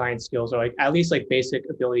computer science skills or like at least like basic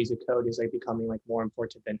abilities to code is like becoming like more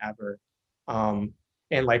important than ever. Um,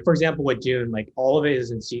 and like for example with Dune, like all of it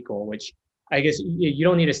is in SQL, which I guess you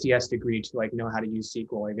don't need a CS degree to like know how to use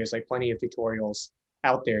SQL. Like there's like plenty of tutorials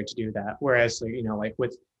out there to do that. Whereas like like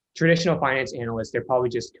with traditional finance analysts, they're probably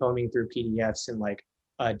just combing through PDFs and like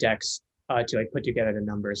decks to like put together the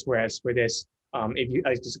numbers. Whereas for this, if you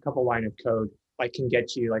like just a couple line of code like can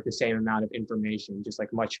get you like the same amount of information just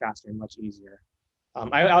like much faster and much easier.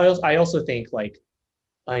 I also think like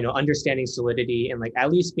understanding Solidity and like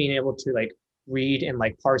at least being able to like read and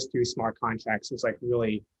like parse through smart contracts is like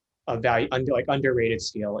really a underrated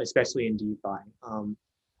skill, especially in DeFi.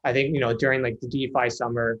 I think during like the DeFi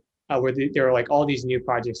summer where there are like all these new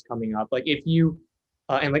projects coming up, like if you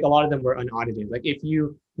and like a lot of them were unaudited. Like if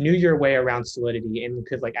you knew your way around Solidity and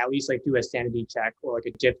could like at least like do a sanity check or like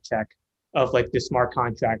a diff check of like the smart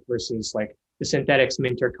contract versus like the synthetics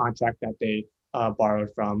minter contract that they borrowed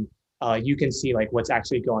from, you can see like what's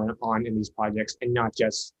actually going on in these projects and not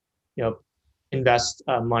just you know invest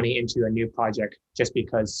money into a new project just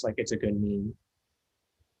because like it's a good meme.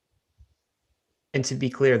 And to be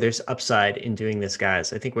clear, there's upside in doing this,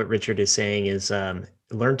 guys. I think what Richard is saying is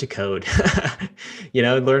learn to code.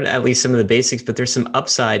 Learn at least some of the basics, but there's some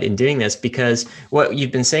upside in doing this, because what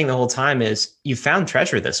you've been saying the whole time is you found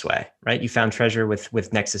treasure this way, right? You found treasure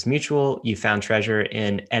with Nexus Mutual. You found treasure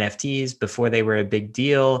in NFTs before they were a big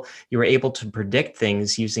deal. You were able to predict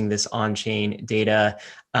things using this on-chain data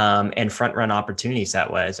and front run opportunities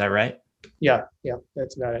that way. Is that right? Yeah,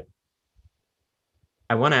 that's about it.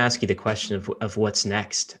 I want to ask you the question of what's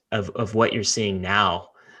next, of what you're seeing now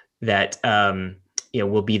that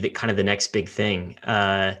will be the kind of the next big thing.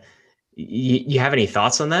 You have any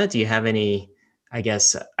thoughts on that? Do you have any, I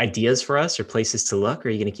guess, ideas for us or places to look? Or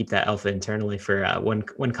are you going to keep that alpha internally for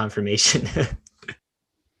one confirmation?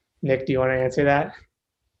 Nick, do you want to answer that?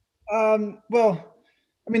 Well,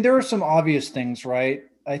 I mean, there are some obvious things, right?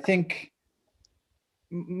 I think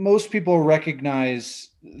most people recognize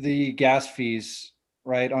the gas fees,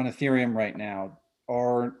 right, on Ethereum right now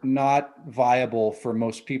are not viable for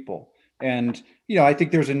most people. And, I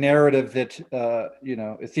think there's a narrative that,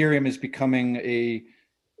 Ethereum is becoming a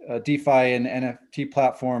DeFi and NFT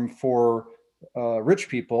platform for rich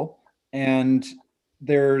people. And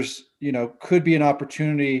there's, could be an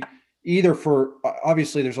opportunity either for,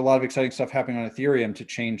 obviously, there's a lot of exciting stuff happening on Ethereum to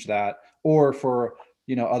change that, or for,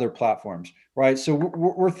 other platforms, right? So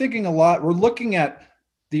we're thinking a lot. We're looking at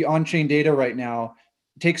the on-chain data right now.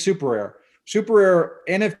 Take Super Rare. Super Rare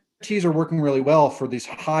NFTs are working really well for these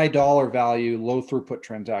high dollar value, low throughput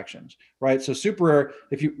transactions, right? So Super Rare,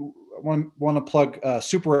 if you want to plug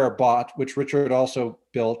Super Rare bot, which Richard also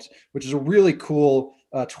built, which is a really cool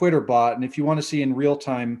Twitter bot, and if you want to see in real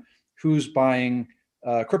time who's buying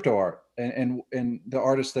crypto art and the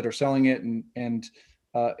artists that are selling it and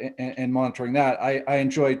monitoring that, I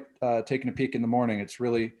enjoy taking a peek in the morning. It's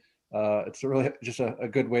really just a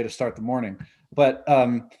good way to start the morning. But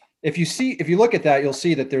if you look at that, you'll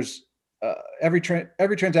see that there's every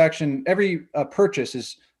transaction, every purchase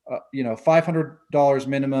is $500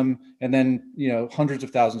 minimum, and then hundreds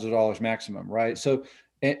of thousands of dollars maximum, right? So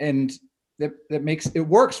and that makes it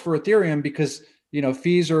works for Ethereum because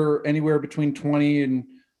fees are anywhere between $20 and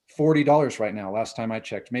 $40 right now. Last time I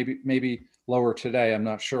checked, maybe lower today. I'm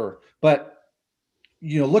not sure, but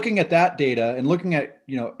looking at that data and looking at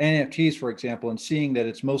NFTs, for example, and seeing that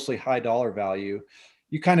it's mostly high dollar value,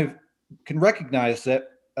 you kind of can recognize that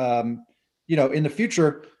in the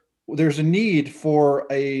future there's a need for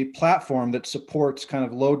a platform that supports kind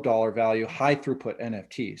of low dollar value, high throughput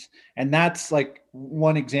NFTs, and that's like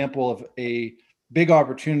one example of a big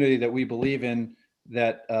opportunity that we believe in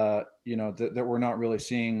that that we're not really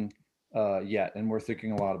seeing yet, and we're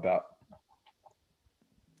thinking a lot about.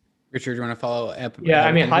 Richard, you want to follow up? Yeah,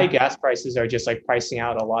 I mean, high gas prices are just like pricing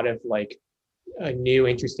out a lot of like new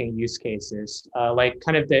interesting use cases. Like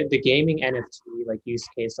kind of the gaming NFT like use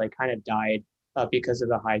case like kind of died because of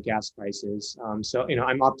the high gas prices. So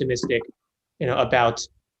I'm optimistic, about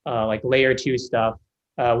like layer two stuff.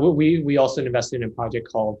 We also invested in a project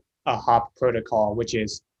called Hop Protocol, which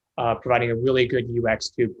is providing a really good UX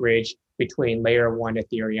to bridge between layer one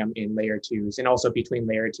Ethereum and layer twos, and also between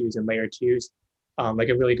layer twos and layer twos, like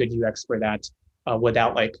a really good UX for that,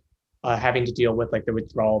 without like having to deal with like the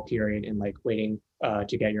withdrawal period and like waiting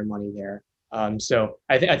to get your money there. So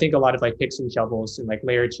I think a lot of like picks and shovels and like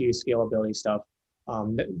layer two scalability stuff,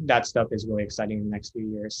 that stuff is really exciting in the next few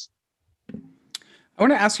years. I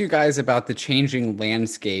want to ask you guys about the changing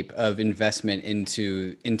landscape of investment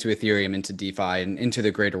into Ethereum, into DeFi, and into the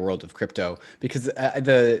greater world of crypto. Because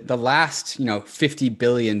the last $50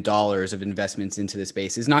 billion of investments into the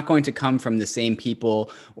space is not going to come from the same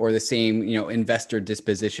people or the same investor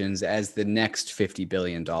dispositions as the next $50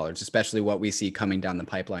 billion, especially what we see coming down the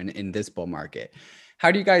pipeline in this bull market.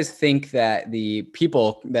 How do you guys think that the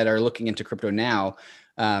people that are looking into crypto now,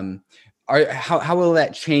 how will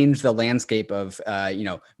that change the landscape of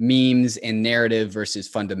memes and narrative versus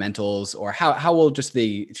fundamentals, or how will just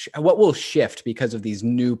what will shift because of these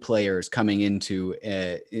new players coming into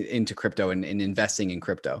crypto and investing in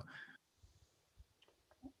crypto?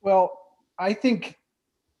 Well, I think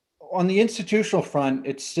on the institutional front,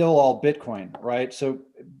 it's still all Bitcoin, right? So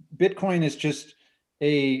Bitcoin is just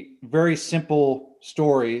a very simple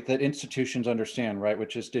story that institutions understand, right?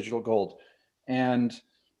 Which is digital gold. And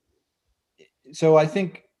so I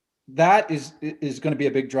think that is going to be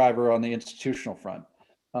a big driver on the institutional front.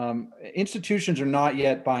 Institutions are not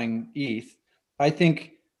yet buying ETH. I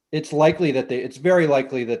think it's very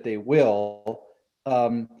likely that they will.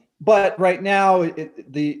 But right now,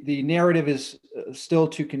 the narrative is still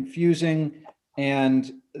too confusing, and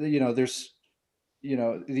there's the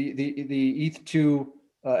ETH2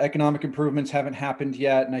 economic improvements haven't happened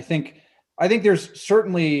yet, and I think there's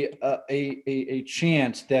certainly a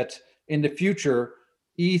chance that in the future,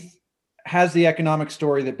 ETH has the economic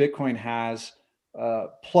story that Bitcoin has,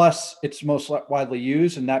 plus it's most widely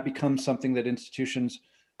used, and that becomes something that institutions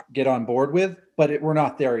get on board with. But we're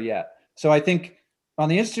not there yet. So I think on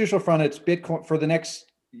the institutional front, it's Bitcoin for the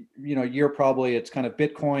next year. Probably it's kind of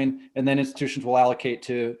Bitcoin, and then institutions will allocate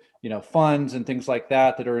to funds and things like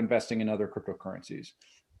that are investing in other cryptocurrencies.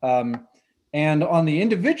 And on the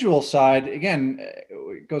individual side, again,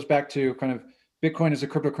 it goes back to kind of Bitcoin is a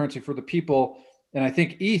cryptocurrency for the people, and I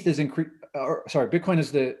think Bitcoin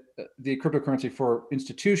is the cryptocurrency for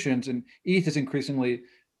institutions, and ETH is increasingly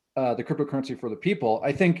the cryptocurrency for the people.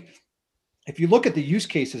 I think if you look at the use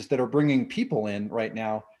cases that are bringing people in right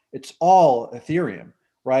now, it's all Ethereum,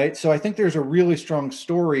 right? So I think there's a really strong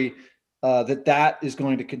story that is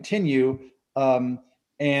going to continue,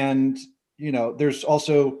 and there's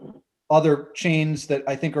also other chains that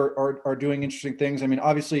I think are doing interesting things. I mean,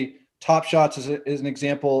 obviously, Top Shots is an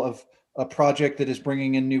example of a project that is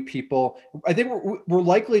bringing in new people. I think we're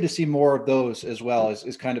likely to see more of those as well.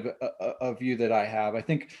 Is kind of a view that I have. I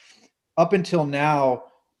think up until now,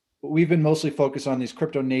 we've been mostly focused on these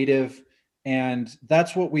crypto native, and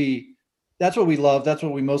that's what we love. That's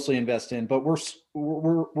what we mostly invest in. But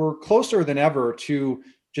we're closer than ever to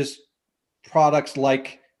just products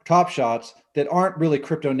like Top Shots that aren't really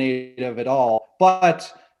crypto native at all,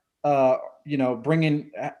 but bring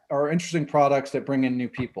in are interesting products that bring in new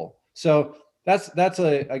people. So that's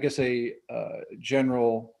I guess a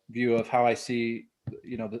general view of how I see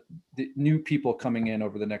the new people coming in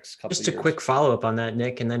over the next couple of years. Just a quick follow up on that,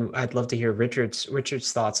 Nick, and then I'd love to hear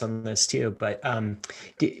Richard's thoughts on this too. But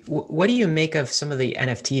what do you make of some of the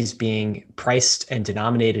NFTs being priced and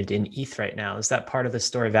denominated in ETH right now? Is that part of the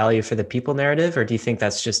story value for the people narrative, or do you think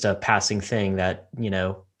that's just a passing thing that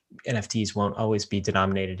NFTs won't always be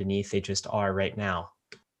denominated in ETH? They just are right now.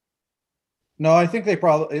 No, I think they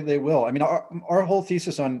will. I mean, our whole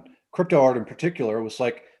thesis on crypto art in particular was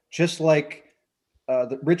just like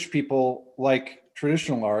the rich people like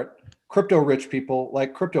traditional art, crypto rich people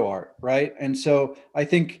like crypto art, right? And so I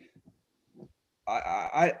think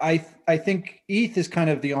I think ETH is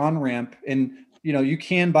kind of the on ramp, and you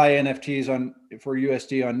can buy NFTs for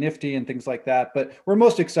USD on Nifty and things like that. But we're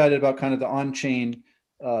most excited about kind of the on chain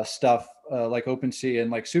stuff like OpenSea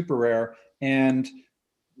and like Super Rare, and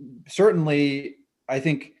certainly I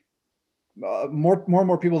think more and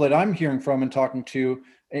more people that I'm hearing from and talking to,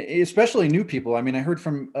 especially new people. I mean, I heard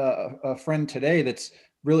from a friend today that's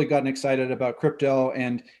really gotten excited about crypto,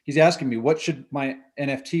 and he's asking me, what should my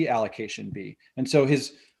NFT allocation be? And so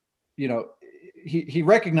he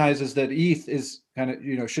recognizes that ETH is kind of,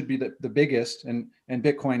 should be the biggest, and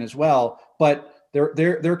Bitcoin as well, but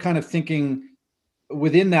they're kind of thinking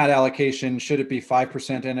within that allocation, should it be 5%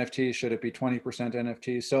 NFT? Should it be 20%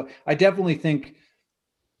 NFT? So I definitely think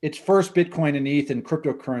it's first Bitcoin and ETH and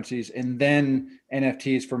cryptocurrencies, and then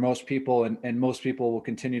NFTs for most people. And most people will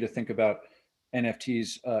continue to think about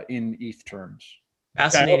NFTs in ETH terms.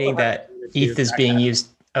 Fascinating that ETH is being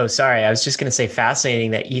used. Oh, sorry. I was just going to say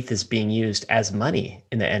fascinating that ETH is being used as money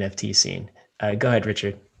in the NFT scene. Go ahead,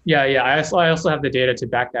 Richard. Yeah, yeah. I also have the data to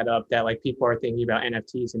back that up that like people are thinking about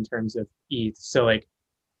NFTs in terms of ETH. So like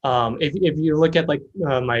if you look at like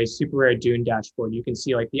my super rare Dune dashboard, you can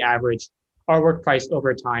see like the average artwork price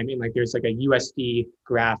over time, and like there's like a USD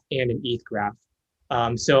graph and an ETH graph.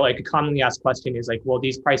 So like a commonly asked question is like, well,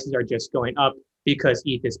 these prices are just going up because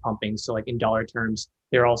ETH is pumping. So like in dollar terms,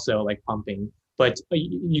 they're also like pumping. But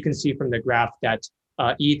you can see from the graph that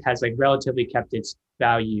ETH has like relatively kept its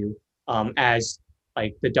value as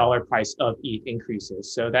like the dollar price of ETH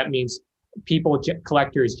increases. So that means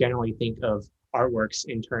collectors generally think of artworks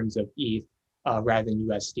in terms of ETH rather than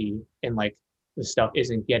USD, and like the stuff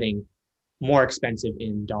isn't getting more expensive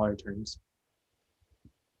in dollar terms.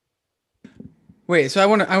 Wait, so I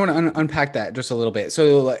want to unpack that just a little bit.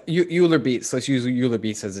 So like, Euler Beats, let's use Euler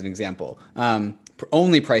Beats as an example.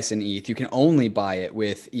 Only priced in ETH, you can only buy it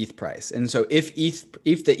with ETH price. And so if the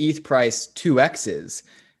ETH price 2x's,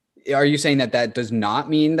 are you saying that that does not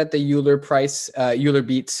mean that the Euler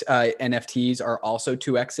Beats NFTs are also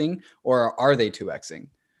 2xing, or are they 2xing?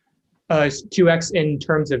 2x in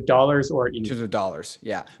terms of dollars or In ETH. terms of dollars,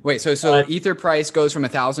 yeah. Wait, so Uh, Ether price goes from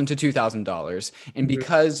 1,000 to $2,000, and mhm.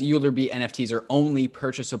 because Euler Beat NFTs are only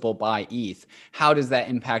purchasable by ETH, how does that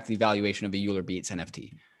impact the valuation of a Euler Beats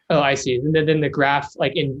NFT? Oh, I see. And then the graph,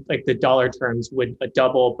 like in like the dollar terms, would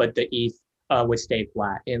double, but the ETH would stay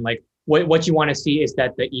flat. And like what you want to see is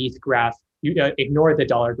that the ETH graph, you ignore the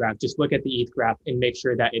dollar graph, just look at the ETH graph and make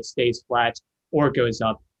sure that it stays flat or goes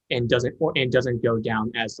up and doesn't go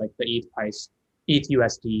down as like the ETH price, ETH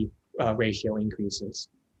USD ratio increases.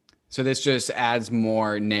 So this just adds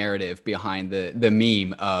more narrative behind the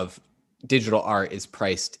meme of digital art is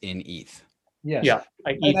priced in ETH. Yes. Yeah,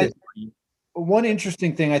 like And ETH is money. one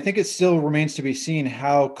interesting thing, I think it still remains to be seen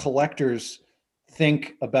how collectors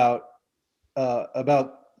think about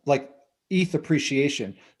like ETH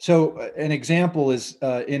appreciation. So an example is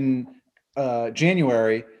in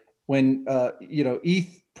January when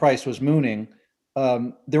ETH price was mooning.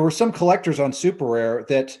 There were some collectors on Super Rare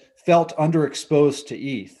that felt underexposed to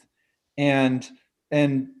ETH and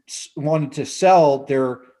wanted to sell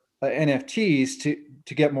their NFTs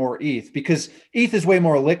to get more ETH because ETH is way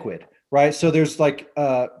more liquid, right? So there's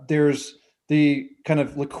the kind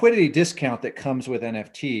of liquidity discount that comes with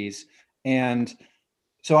NFTs, and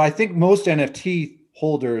so I think most NFT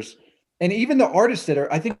holders, and even the artists that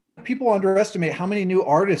are, I think people underestimate how many new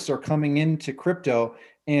artists are coming into crypto,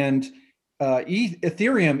 and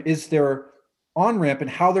Ethereum is their on ramp and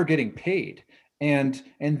how they're getting paid. And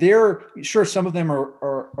they're sure some of them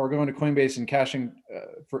are going to Coinbase and cashing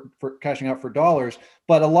for cashing out for dollars,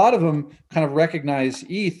 but a lot of them kind of recognize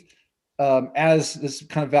ETH as this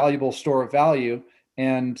kind of valuable store of value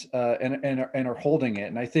and are holding it.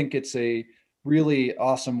 And I think it's a really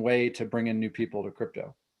awesome way to bring in new people to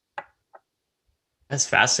crypto. That's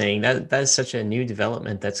fascinating. That is such a new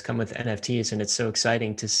development that's come with NFTs, and it's so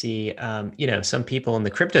exciting to see. Some people in the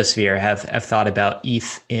crypto sphere have thought about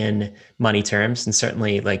ETH in money terms, and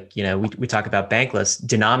certainly, like we talk about bankless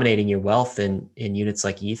denominating your wealth in units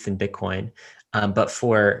like ETH and Bitcoin. But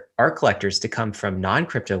for art collectors to come from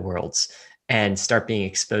non-crypto worlds and start being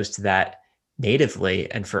exposed to that natively,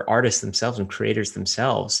 and for artists themselves and creators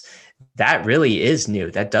themselves, that really is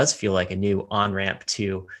new. That does feel like a new on ramp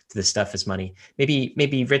to the stuff as money.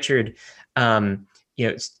 Maybe Richard,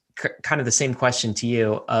 it's kind of the same question to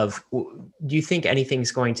you of, do you think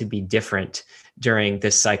anything's going to be different during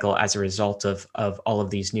this cycle as a result of all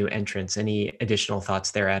of these new entrants? Any additional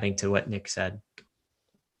thoughts there adding to what Nick said?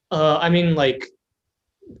 I mean, like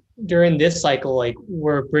during this cycle, like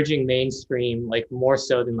we're bridging mainstream like more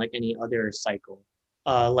so than like any other cycle.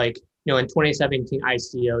 Like in 2017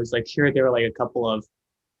 ICOs, like sure there were like a couple of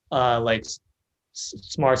like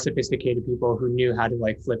smart, sophisticated people who knew how to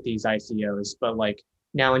like flip these ICOs, but like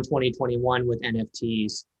now in 2021 with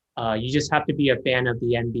NFTs, you just have to be a fan of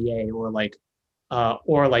the NBA or like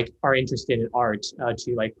are interested in art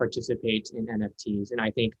to like participate in NFTs, and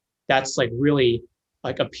I think that's like really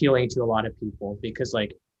like appealing to a lot of people because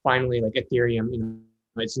like finally like Ethereum,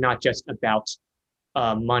 it's not just about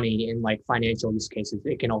money and like financial use cases.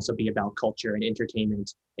 It can also be about culture and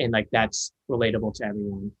entertainment, and like that's relatable to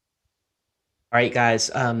everyone. All right, guys.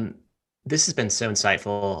 This has been so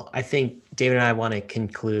insightful. I think David and I want to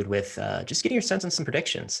conclude with just getting your sense on some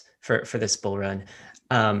predictions for this bull run.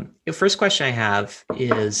 The first question I have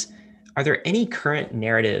is, are there any current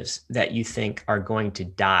narratives that you think are going to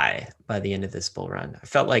die by the end of this bull run? I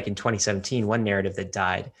felt like in 2017, one narrative that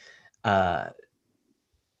died, uh,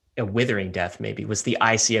 a withering death maybe, was the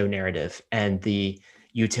ICO narrative and the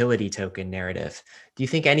utility token narrative. Do you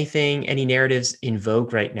think any narratives in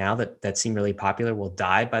vogue right now that seem really popular will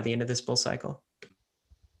die by the end of this bull cycle?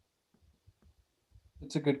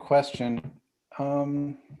 It's a good question.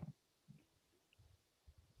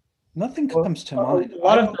 Nothing Well, comes to mind. a I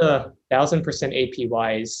lot of don't. the 1,000%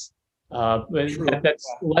 APYs, but True. that's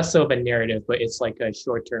less so of a narrative, but it's like a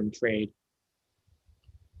short-term trade.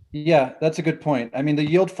 Yeah, that's a good point. I mean, the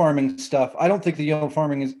yield farming stuff, I don't think the yield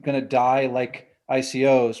farming is going to die like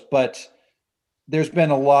ICOs, but there's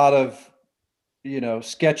been a lot of,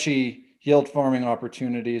 sketchy yield farming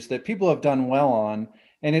opportunities that people have done well on.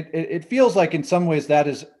 And it feels like in some ways that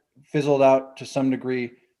has fizzled out to some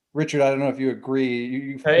degree. Richard, I don't know if you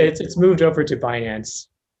agree. It's moved over to Binance.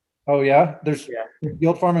 Oh yeah, there's Yeah,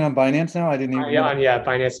 yield farming on Binance now. I didn't even know. yeah,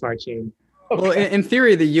 Binance Smart Chain. Well, Okay. in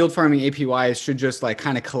theory, the yield farming APYs should just like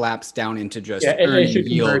kind of collapse down into Yeah, just it earning should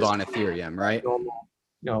yield converge on to Ethereum, right?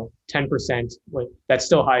 normal, 10%. Like that's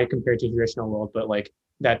still high compared to traditional world, but like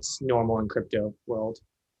that's normal in crypto world.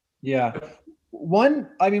 Yeah. One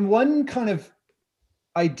kind of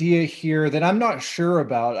idea here that I'm not sure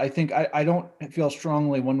about. I think I don't feel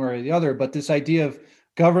strongly one way or the other, but this idea of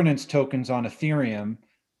governance tokens on Ethereum,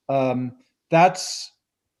 um, that's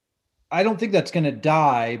I don't think that's going to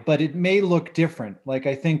die, but it may look different. Like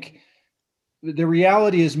I think the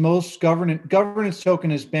reality is most governance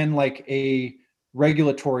token has been like a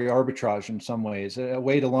regulatory arbitrage in some ways, a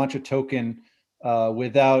way to launch a token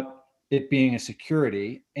without it being a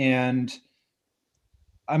security. And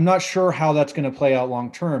I'm not sure how that's going to play out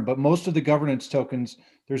long term, but most of the governance tokens,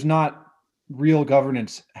 there's not real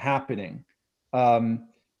governance happening. Um,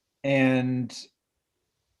 and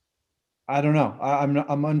I don't know.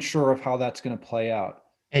 I'm unsure of how that's going to play out.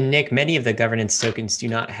 And Nick, many of the governance tokens do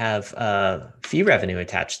not have fee revenue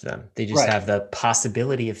attached to them. They just Right. have the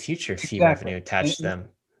possibility of future fee Exactly. revenue attached to them.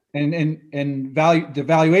 And the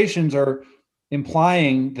valuations are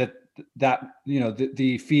implying that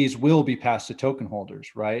the fees will be passed to token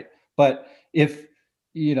holders, right? But if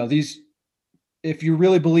these if you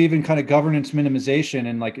really believe in kind of governance minimization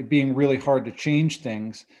and like it being really hard to change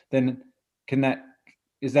things, then can that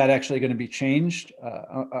is that actually going to be changed?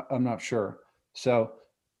 I'm not sure. So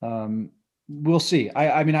we'll see.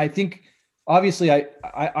 I mean, I think obviously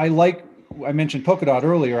I like I mentioned Polkadot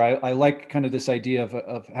earlier. I like kind of this idea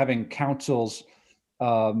of having councils,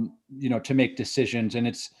 to make decisions, and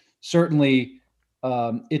it's certainly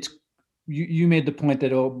it's you made the point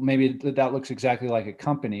that maybe that looks exactly like a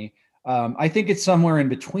company. I think it's somewhere in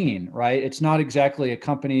between, right? It's not exactly a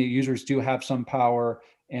company. Users do have some power,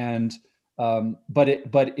 and but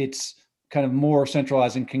it's kind of more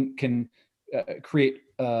centralized and can create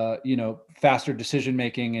faster decision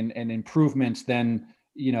making and improvements than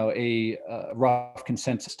a rough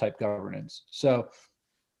consensus type governance. So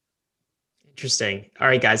Interesting. All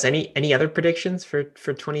right, guys. Any other predictions for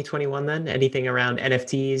 2021 then? Anything around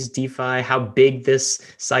NFTs, DeFi, how big this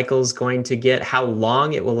cycle is going to get, how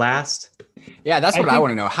long it will last? Yeah, that's I what I think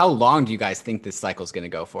want to know. How long do you guys think this cycle is going to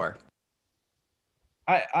go for?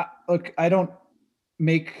 look, I don't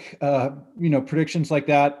make predictions like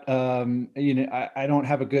that. I don't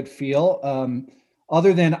have a good feel.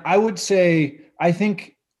 Other than I would say I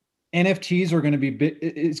think NFTs are going to be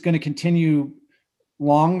it's going to continue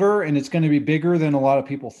longer and it's going to be bigger than a lot of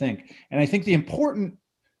people think. And I think the important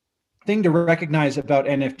thing to recognize about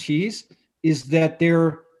NFTs is that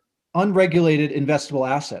they're unregulated investable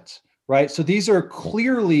assets, right? So these are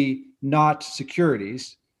clearly not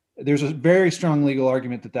securities. There's a very strong legal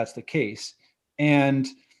argument that that's the case. And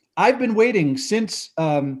I've been waiting since,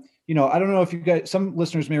 I don't know if you guys, some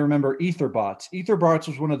listeners may remember Etherbots. Etherbots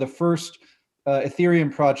was one of the first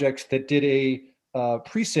Ethereum projects that did a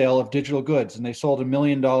pre-sale of digital goods, and they sold $1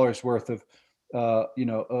 million worth of, of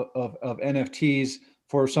NFTs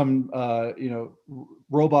for some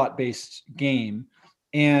robot based game.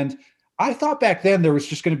 And I thought back then there was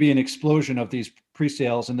just going to be an explosion of these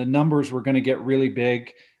pre-sales and the numbers were going to get really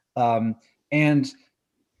big. And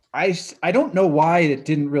I don't know why it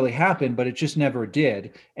didn't really happen, but it just never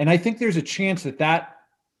did. And I think there's a chance that that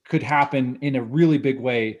could happen in a really big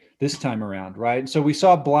way this time around, right? So we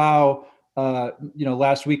saw Blau,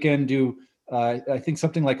 last weekend do I think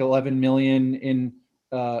something like 11 million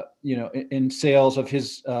in sales of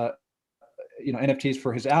his NFTs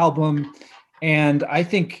for his album, and I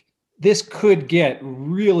think this could get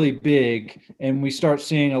really big, and we start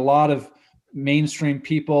seeing a lot of mainstream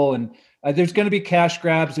people, and there's going to be cash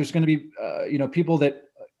grabs. There's going to be people that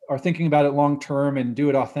are thinking about it long term and do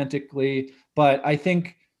it authentically. But I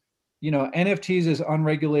think NFTs as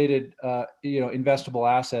unregulated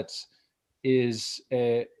investable assets is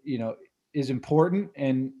is important,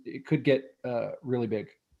 and it could get really big.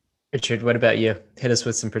 Richard, what about you? Hit us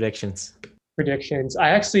with some predictions. Predictions. I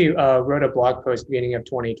actually wrote a blog post beginning of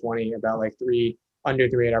 2020 about like three under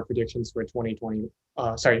the radar predictions for 2020.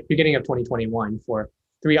 Beginning of 2021 for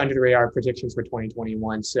three under the radar predictions for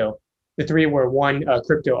 2021. So the three were one,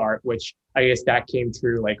 crypto art, which I guess that came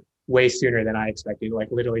through like way sooner than I expected, like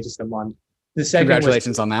literally just a month. The second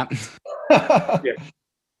Congratulations on that.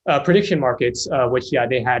 prediction markets, which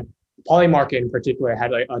they had Polymarket in particular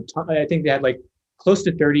had like a ton, I think they had like close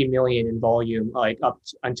to 30 million in volume, like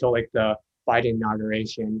until like the Biden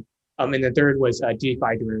inauguration. And the third was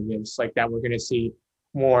DeFi derivatives, like that we're going to see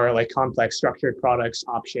more like complex structured products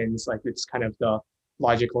options. Like it's kind of the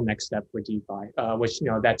logical next step for DeFi, which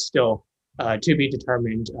that's still to be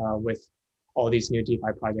determined with all these new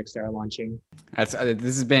DeFi projects that are launching. This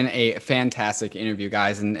has been a fantastic interview,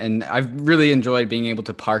 guys, and I've really enjoyed being able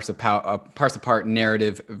to parse apart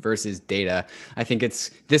narrative versus data. I think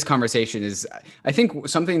this conversation is, I think,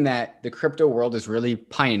 something that the crypto world is really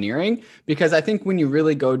pioneering, because I think when you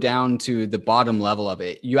really go down to the bottom level of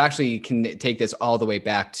it, you actually can take this all the way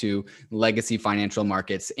back to legacy financial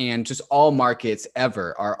markets, and just all markets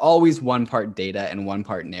ever are always one part data and one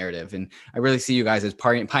part narrative. And I really see you guys as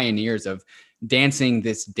pioneers of dancing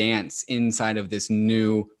this dance inside of this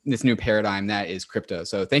new paradigm that is crypto.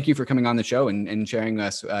 So thank you for coming on the show and sharing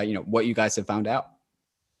us, what you guys have found out.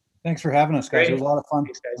 Thanks for having us, guys. It was a lot of fun.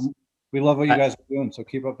 Thanks, guys. We love what you guys are doing, so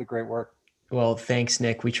keep up the great work. Well, thanks,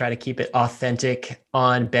 Nick. We try to keep it authentic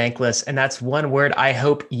on Bankless. And that's one word I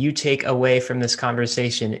hope you take away from this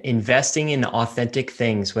conversation: investing in authentic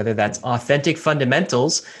things, whether that's authentic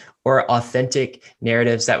fundamentals or authentic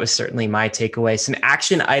narratives. That was certainly my takeaway. Some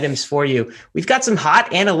action items for you. We've got some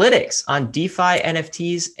hot analytics on DeFi,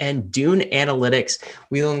 NFTs, and Dune analytics.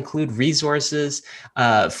 We'll include resources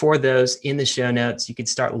for those in the show notes. You can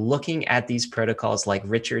start looking at these protocols like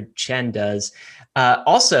Richard Chen does.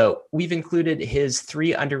 Also, we've included his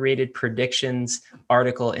 3 underrated predictions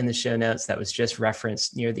article in the show notes that was just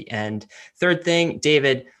referenced near the end. Third thing,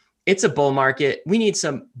 David, it's a bull market. We need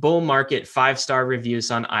some bull market 5-star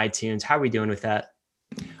reviews on iTunes. How are we doing with that?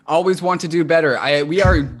 Always want to do better. We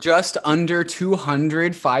are just under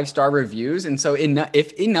 200 5-star reviews. And so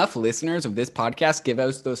if enough listeners of this podcast give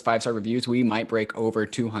us those 5-star reviews, we might break over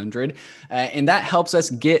 200. And that helps us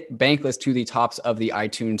get Bankless to the tops of the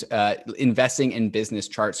iTunes investing in business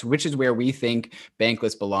charts, which is where we think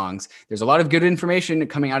Bankless belongs. There's a lot of good information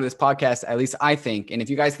coming out of this podcast, at least I think. And if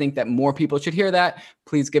you guys think that more people should hear that,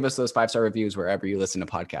 please give us those 5-star reviews wherever you listen to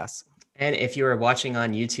podcasts. And if you are watching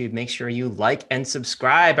on YouTube, make sure you like and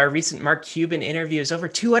subscribe. Our recent Mark Cuban interview is over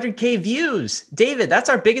 200K views. David, that's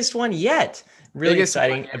our biggest one yet. Really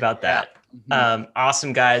exciting about that. Yeah.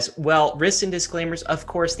 Awesome, guys. Well, risks and disclaimers. Of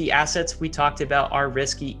course, the assets we talked about are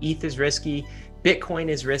risky. ETH is risky. Bitcoin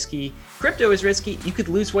is risky. Crypto is risky. You could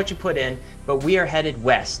lose what you put in, but we are headed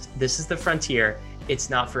west. This is the frontier.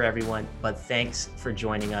 It's not for everyone, but thanks for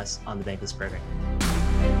joining us on the Bankless program.